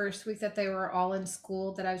expected the first week that they were all in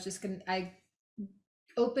school that I was just gonna I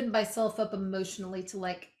opened myself up emotionally to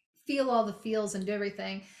like feel all the feels and do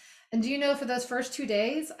everything. And do you know, for those first 2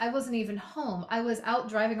 days, I wasn't even home. I was out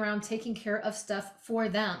driving around taking care of stuff for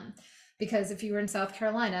them. Because if you were in South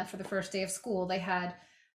Carolina for the first day of school, they had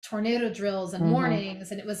tornado drills and Hmm.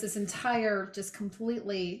 mornings, and it was this entire just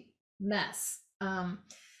completely mess. But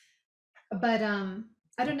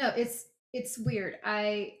I don't know. It's weird.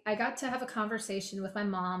 I got to have a conversation with my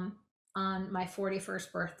mom on my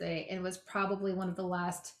 41st birthday, and it was probably one of the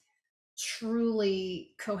last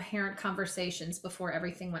truly coherent conversations before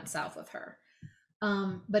everything went south with her.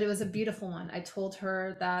 But it was a beautiful one. I told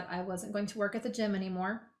her that I wasn't going to work at the gym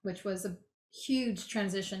anymore, which was a huge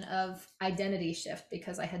transition of identity shift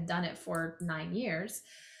because I had done it for 9 years.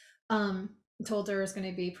 Told her I was going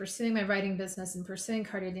to be pursuing my writing business and pursuing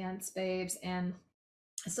cardio dance babes, and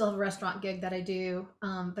I still have a restaurant gig that I do,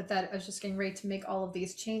 but that I was just getting ready to make all of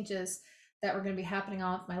these changes that were going to be happening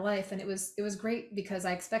on with my life, and it was great because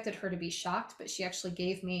I expected her to be shocked, but she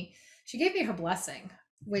gave me her blessing,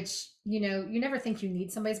 which you never think you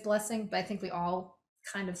need somebody's blessing, but I think we all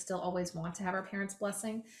kind of still always want to have our parents'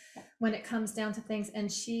 blessing when it comes down to things,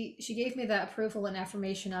 and she gave me that approval and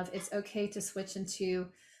affirmation of it's okay to switch into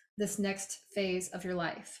this next phase of your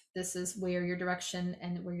life. This is where your direction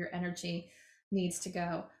and where your energy needs to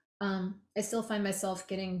go. I still find myself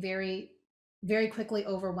getting very, very quickly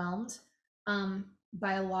overwhelmed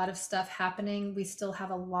by a lot of stuff happening. We still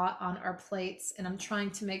have a lot on our plates, and I'm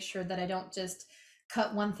trying to make sure that I don't just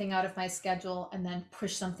cut one thing out of my schedule and then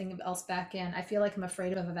push something else back in. I feel like I'm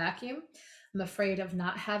afraid of a vacuum. I'm afraid of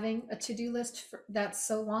not having a to-do list that's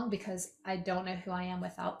so long because I don't know who I am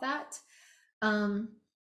without that. Um,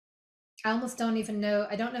 I almost don't even know,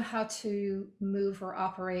 I don't know how to move or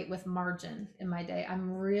operate with margin in my day.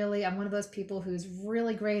 I'm one of those people who's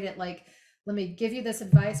really great at like, let me give you this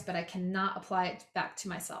advice, but I cannot apply it back to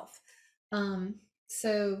myself. Um,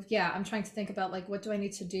 so yeah, I'm trying to think about like, what do I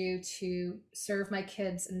need to do to serve my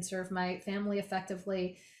kids and serve my family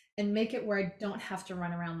effectively and make it where I don't have to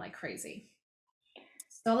run around like crazy.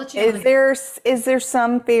 So I'll let you know when I Is there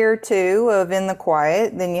some fear too of in the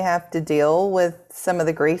quiet, then you have to deal with some of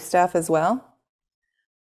the grief stuff as well?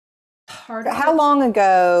 part So of it. how long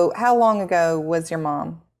ago was your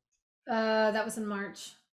mom? That was in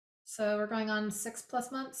March. So we're going on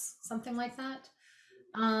 6+ months, something like that.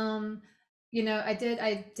 Um, I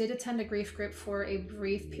did attend a grief group for a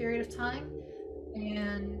brief period of time,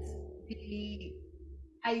 and the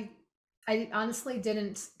I I honestly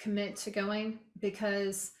didn't commit to going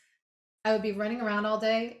because I would be running around all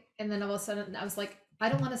day, and then all of a sudden I was like, I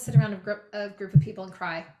don't want to sit around a group of people and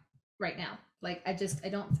cry right now. Like I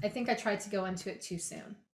don't I think I tried to go into it too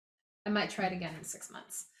soon. I might try it again in 6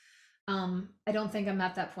 months. I don't think I'm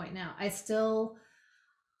at that point now. I still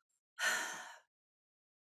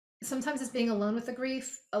sometimes it's being alone with the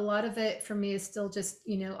grief. A lot of it for me is still just,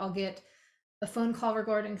 I'll get a phone call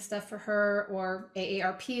regarding stuff for her, or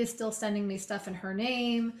AARP is still sending me stuff in her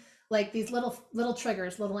name. Like these little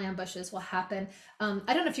triggers, little ambushes will happen.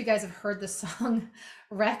 I don't know if you guys have heard the song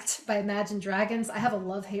 "Wrecked" by Imagine Dragons. I have a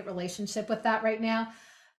love-hate relationship with that right now.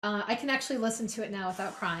 I can actually listen to it now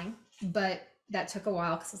without crying, but that took a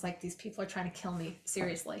while because it's like these people are trying to kill me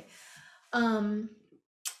seriously. Um,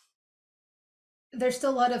 there's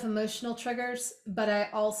still a lot of emotional triggers, but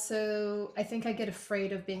I think I get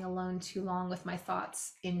afraid of being alone too long with my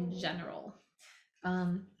thoughts in general.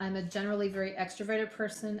 I'm a generally very extroverted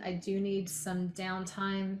person. I do need some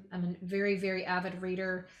downtime. I'm a very, very avid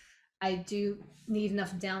reader. I do need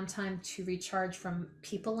enough downtime to recharge from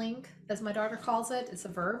peopling, as my daughter calls it. It's a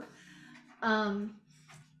verb. Um,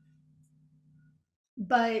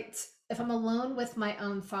 but if I'm alone with my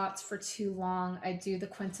own thoughts for too long, I do the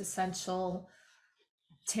quintessential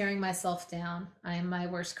tearing myself down. I am my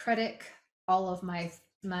worst critic. All of my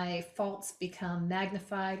faults become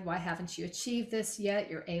magnified. Why haven't you achieved this yet?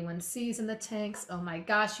 Your A1C's in the tanks. Oh my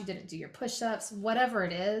gosh, you didn't do your push-ups. Whatever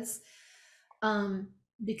it is, um,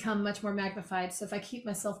 become much more magnified. So if I keep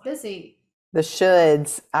myself busy, The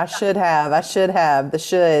shoulds. I should have. The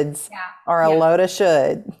shoulds yeah, are a yeah. load of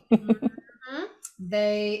should. Mhm.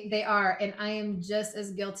 They are, and I am just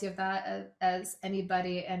as guilty of that as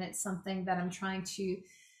anybody. And it's something that I'm trying to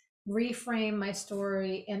reframe my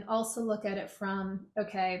story and also look at it from,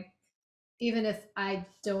 okay, even if I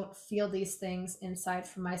don't feel these things inside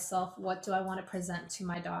for myself, what do I want to present to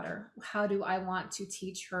my daughter? How do I want to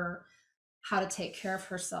teach her how to take care of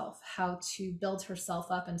herself, how to build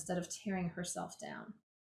herself up instead of tearing herself down?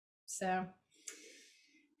 So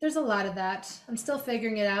there's a lot of that. I'm still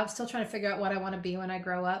figuring it out, still trying to figure out what I want to be when I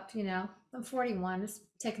grow up. I'm 41, it's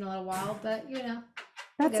taking a little while, but we'll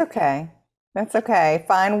That's get okay. That's okay.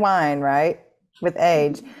 Fine wine, right? With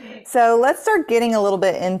age. So let's start getting a little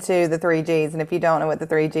bit into the three G's. And if you don't know what the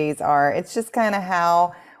three G's are, it's just kind of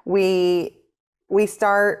how we we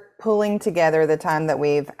start pulling together the time that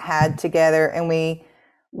we've had together, and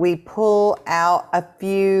we pull out a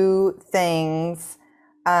few things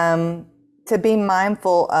to be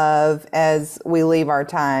mindful of as we leave our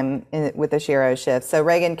time with the Shero shift. So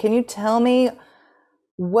Regan, can you tell me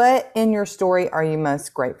what in your story are you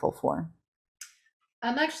most grateful for?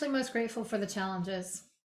 I'm actually most grateful for the challenges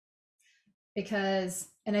because,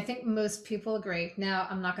 and I think most people agree. Now,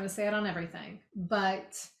 I'm not going to say it on everything,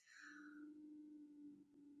 but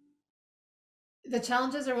the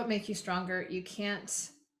challenges are what make you stronger. You can't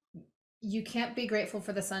be grateful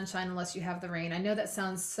for the sunshine unless you have the rain. I know that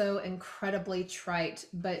sounds so incredibly trite,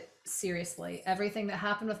 but seriously, everything that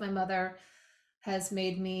happened with my mother has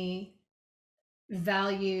made me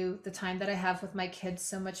value the time that I have with my kids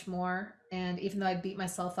so much more. And even though I beat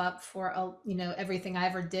myself up for everything I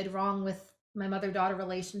ever did wrong with my mother-daughter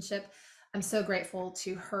relationship, I'm so grateful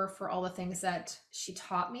to her for all the things that she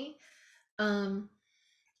taught me. Um,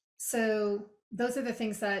 so those are the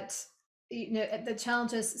things that the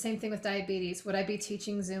challenges. Same thing with diabetes. Would I be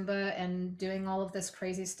teaching Zumba and doing all of this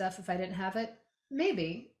crazy stuff if I didn't have it?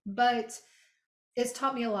 Maybe, but it's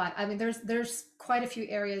taught me a lot. I mean, there's quite a few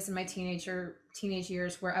areas in my teenage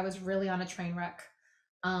years where I was really on a train wreck.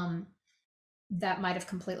 Um, that might have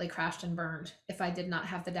completely crashed and burned if I did not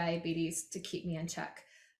have the diabetes to keep me in check.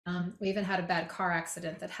 We even had a bad car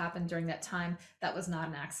accident that happened during that time. That was not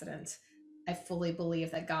an accident. I fully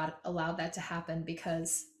believe that God allowed that to happen,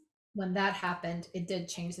 because when that happened, it did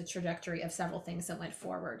change the trajectory of several things that went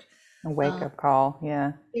forward. A wake Um, up call.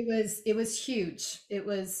 Yeah. it was huge. It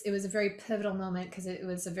was a very pivotal moment, because it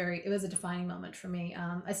was a defining moment for me.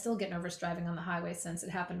 I still get nervous driving on the highway, since it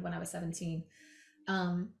happened when I was 17.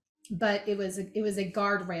 Um, but it was a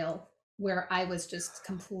guardrail where I was just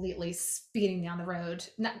completely speeding down the road.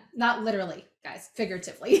 Not literally, guys,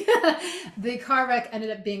 figuratively. The car wreck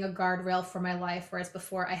ended up being a guardrail for my life, whereas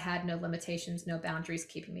before I had no limitations, no boundaries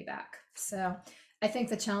keeping me back. So I think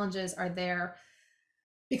the challenges are there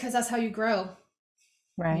because that's how you grow.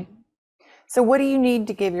 Right. You, So what do you need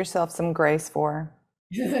to give yourself some grace for?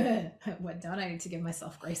 what don't I need to give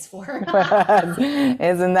myself grace for?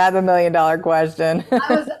 Isn't that the $1 million question?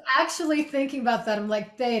 I was actually thinking about that. I'm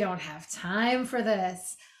like, they don't have time for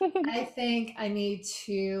this. I think I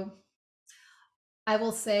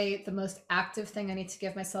will say the most active thing I need to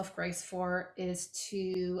give myself grace for is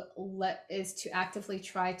to actively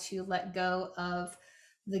try to let go of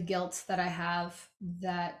the guilt that I have,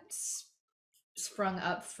 that sprung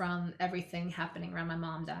up from everything happening around my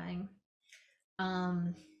mom dying.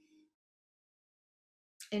 Um,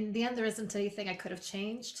 in the end, there isn't anything I could have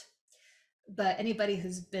changed, but anybody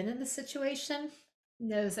who's been in the situation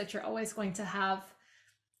knows that you're always going to have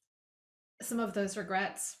some of those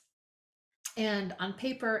regrets. And on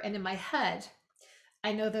paper and in my head,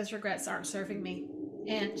 I know those regrets aren't serving me,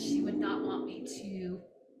 and she would not want me to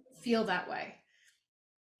feel that way.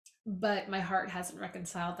 But my heart hasn't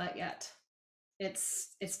reconciled that yet.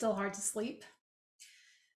 It's still hard to sleep.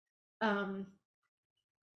 Um,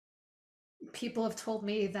 People have told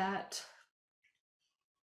me that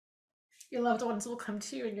your loved ones will come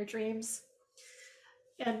to you in your dreams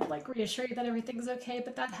and like reassure you that everything's okay,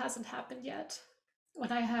 but that hasn't happened yet.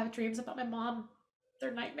 When I have dreams about my mom,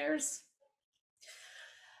 they're nightmares.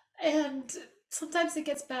 And sometimes it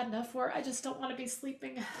gets bad enough where I just don't want to be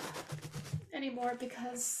sleeping anymore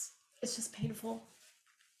because it's just painful.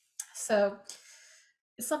 So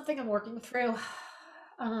it's something I'm working through.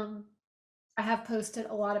 Um, I have posted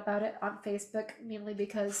a lot about it on Facebook, mainly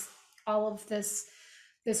because all of this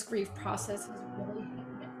grief process has really hit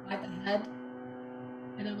me inside the head,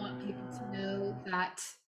 and I want people to know that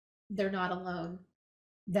they're not alone.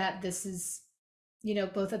 That this is,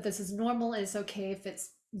 both of this is normal, and it's okay if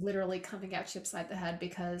it's literally coming at you upside the head,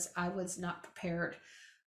 because I was not prepared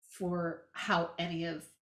for how any of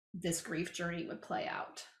this grief journey would play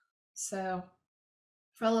out. So,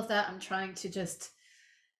 for all of that, I'm trying to just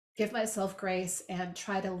give myself grace and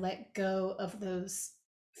try to let go of those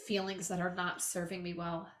feelings that are not serving me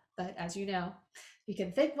well. But as you know, you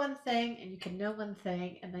can think one thing and you can know one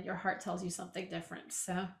thing, and then your heart tells you something different.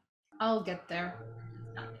 So I'll get there.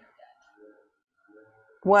 Not there.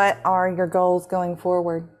 What are your goals going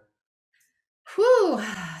forward? Whew,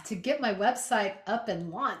 to get my website up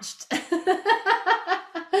and launched.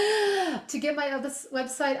 To get my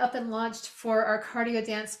website up and launched for our cardio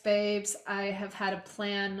dance babes, I have had a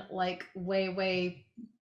plan like way, way,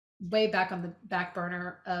 way back on the back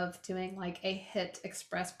burner of doing like a hit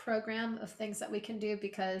express program of things that we can do,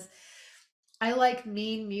 because I like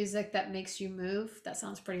mean music that makes you move. That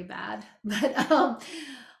sounds pretty bad, but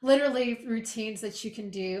literally routines that you can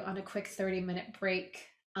do on a quick 30-minute break.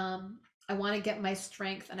 I want to get my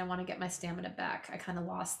strength and I want to get my stamina back. I kind of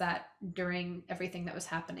lost that during everything that was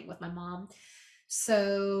happening with my mom.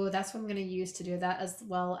 So that's what I'm going to use to do that, as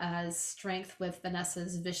well as strength with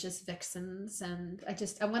Vanessa's Vicious Vixens. And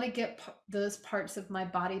I want to get those parts of my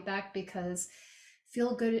body back, because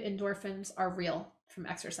feel good endorphins are real from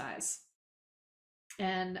exercise.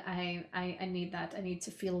 And I need that. I need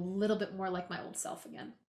to feel a little bit more like my old self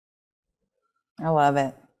again. I love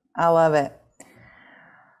it. I love it.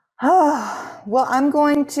 Oh, well, I'm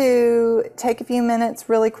going to take a few minutes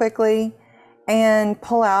really quickly and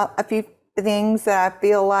pull out a few things that I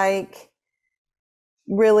feel like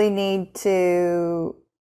really need to,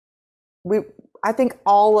 I think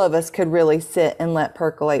all of us could really sit and let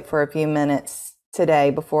percolate for a few minutes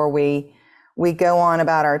today before we go on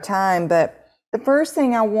about our time. But the first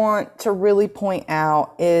thing I want to really point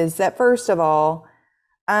out is that, first of all,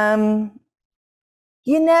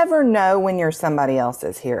 you never know when you're somebody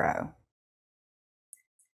else's hero.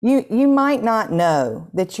 You might not know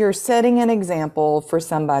that you're setting an example for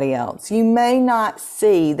somebody else. You may not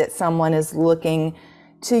see that someone is looking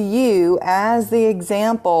to you as the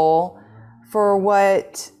example for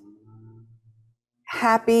what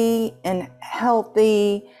happy and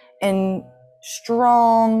healthy and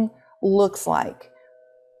strong looks like.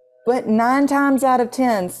 But 9 times out of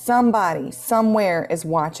 10, somebody somewhere is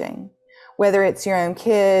watching, whether it's your own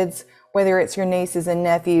kids, whether it's your nieces and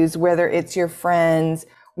nephews, whether it's your friends,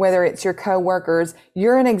 whether it's your coworkers,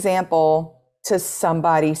 you're an example to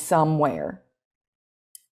somebody somewhere.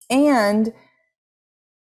 And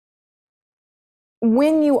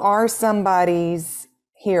when you are somebody's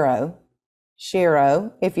hero,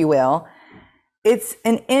 Shero, if you will, it's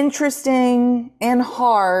an interesting and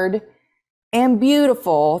hard and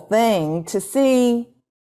beautiful thing to see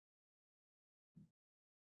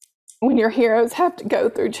when your heroes have to go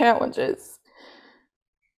through challenges,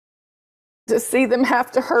 to see them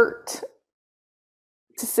have to hurt,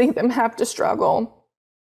 to see them have to struggle,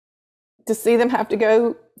 to see them have to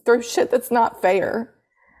go through shit that's not fair.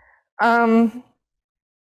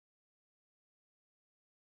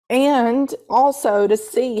 And also to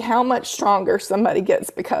see how much stronger somebody gets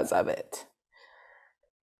because of it.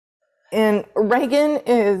 And Regan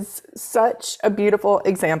is such a beautiful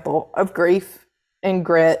example of grief and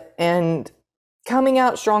grit and coming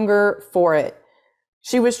out stronger for it.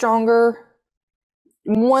 She was stronger,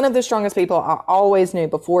 one of the strongest people I always knew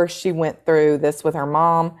before she went through this with her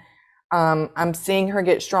mom. I'm seeing her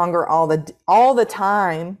get stronger all the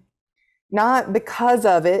time, not because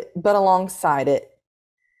of it, but alongside it.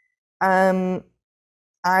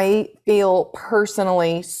 I feel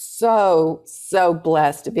personally so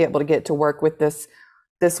blessed to be able to get to work with this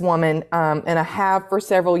woman, and I have for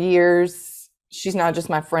several years. She's not just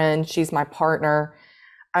my friend, she's my partner.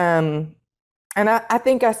 And I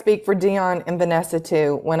think I speak for Dion and Vanessa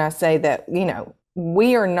too when I say that, you know,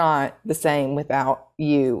 we are not the same without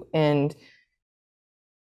you. And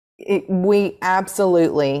we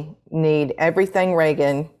absolutely need everything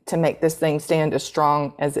Regan to make this thing stand as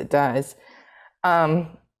strong as it does. I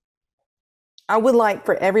would like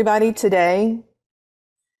for everybody today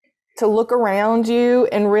to look around you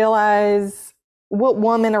and realize what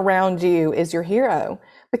woman around you is your hero,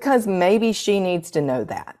 because maybe she needs to know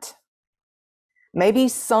that. Maybe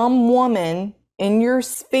some woman in your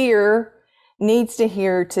sphere needs to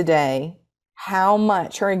hear today how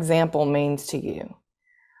much her example means to you.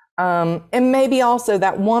 And maybe also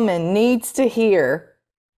that woman needs to hear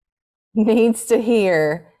that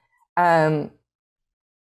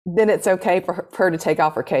it's okay for her to take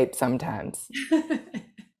off her cape sometimes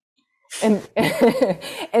and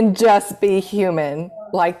and just be human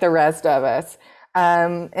like the rest of us.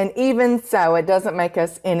 And even so, it doesn't make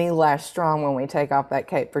us any less strong when we take off that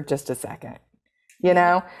cape for just a second, you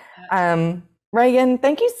know? Regan,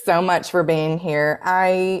 thank you so much for being here.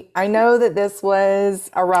 I know that this was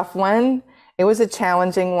a rough one. It was a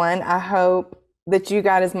challenging one. I hope that you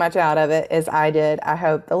got as much out of it as I did. I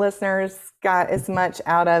hope the listeners got as much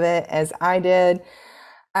out of it as I did.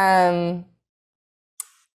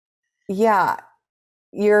 Yeah,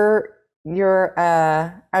 you're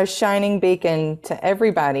a shining beacon to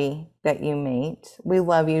everybody that you meet. We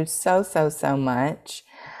love you so much.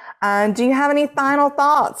 Do you have any final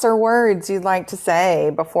thoughts or words you'd like to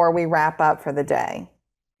say before we wrap up for the day?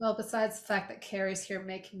 Well, besides the fact that Carrie's here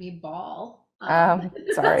making me bawl.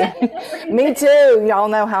 Sorry. Me too. Y'all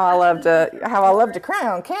know how I love to cry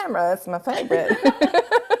on camera. It's my favorite.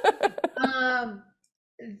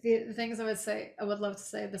 The things I would love to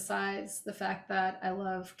say, besides the fact that I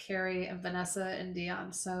love Carrie and Vanessa and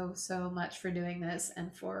Dion so much for doing this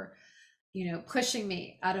and for, you know, pushing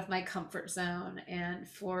me out of my comfort zone, and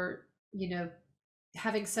for, you know,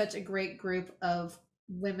 having such a great group of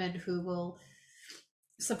women who will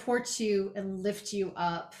support you and lift you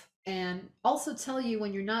up, and also tell you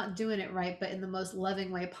when you're not doing it right, but in the most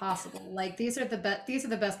loving way possible. Like, these are the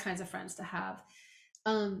best kinds of friends to have.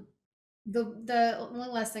 The only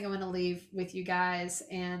last thing I want to leave with you guys,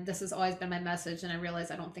 and this has always been my message, and I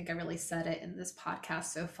realize I don't think I really said it in this podcast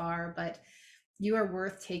so far, but you are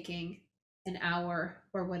worth taking an hour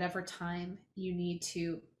or whatever time you need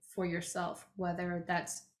to for yourself, whether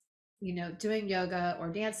that's, you know, doing yoga or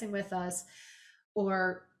dancing with us,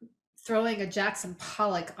 or throwing a Jackson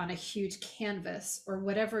Pollock on a huge canvas, or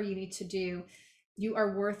whatever you need to do. You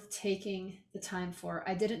are worth taking the time for.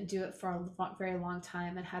 I didn't do it for a very long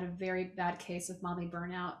time and had a very bad case of mommy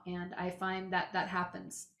burnout. And I find that that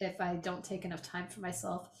happens if I don't take enough time for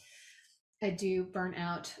myself. I do burn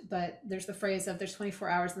out, but there's the phrase of there's 24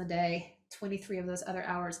 hours in the day. 23 of those other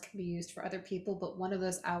hours can be used for other people, but one of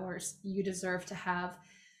those hours you deserve to have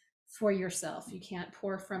for yourself. You can't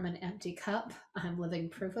pour from an empty cup. I'm living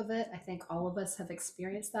proof of it. I think all of us have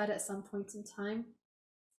experienced that at some points in time.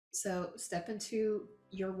 So step into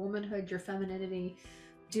your womanhood, your femininity,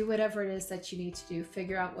 do whatever it is that you need to do,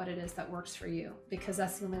 figure out what it is that works for you, because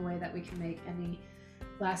that's the only way that we can make any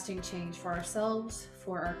lasting change for ourselves,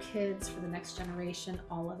 for our kids, for the next generation,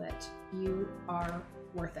 all of it. You are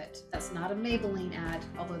worth it. That's not a Maybelline ad,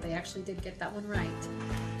 although they actually did get that one right.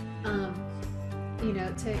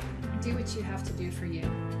 To do what you have to do for you.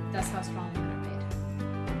 That's how strong women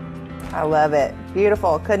are made. I love it.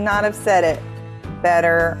 Beautiful. Could not have said it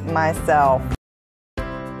better myself.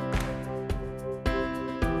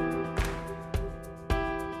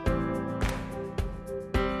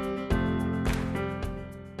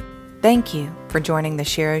 Thank you for joining the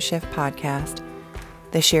Shero Shift podcast.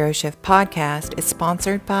 The Shero Shift podcast is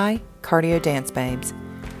sponsored by Cardio Dance Babes.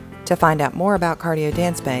 To find out more about Cardio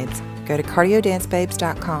Dance Babes, go to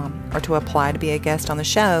cardiodancebabes.com, or to apply to be a guest on the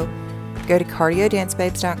show, go to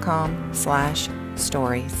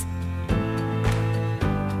cardiodancebabes.com/stories.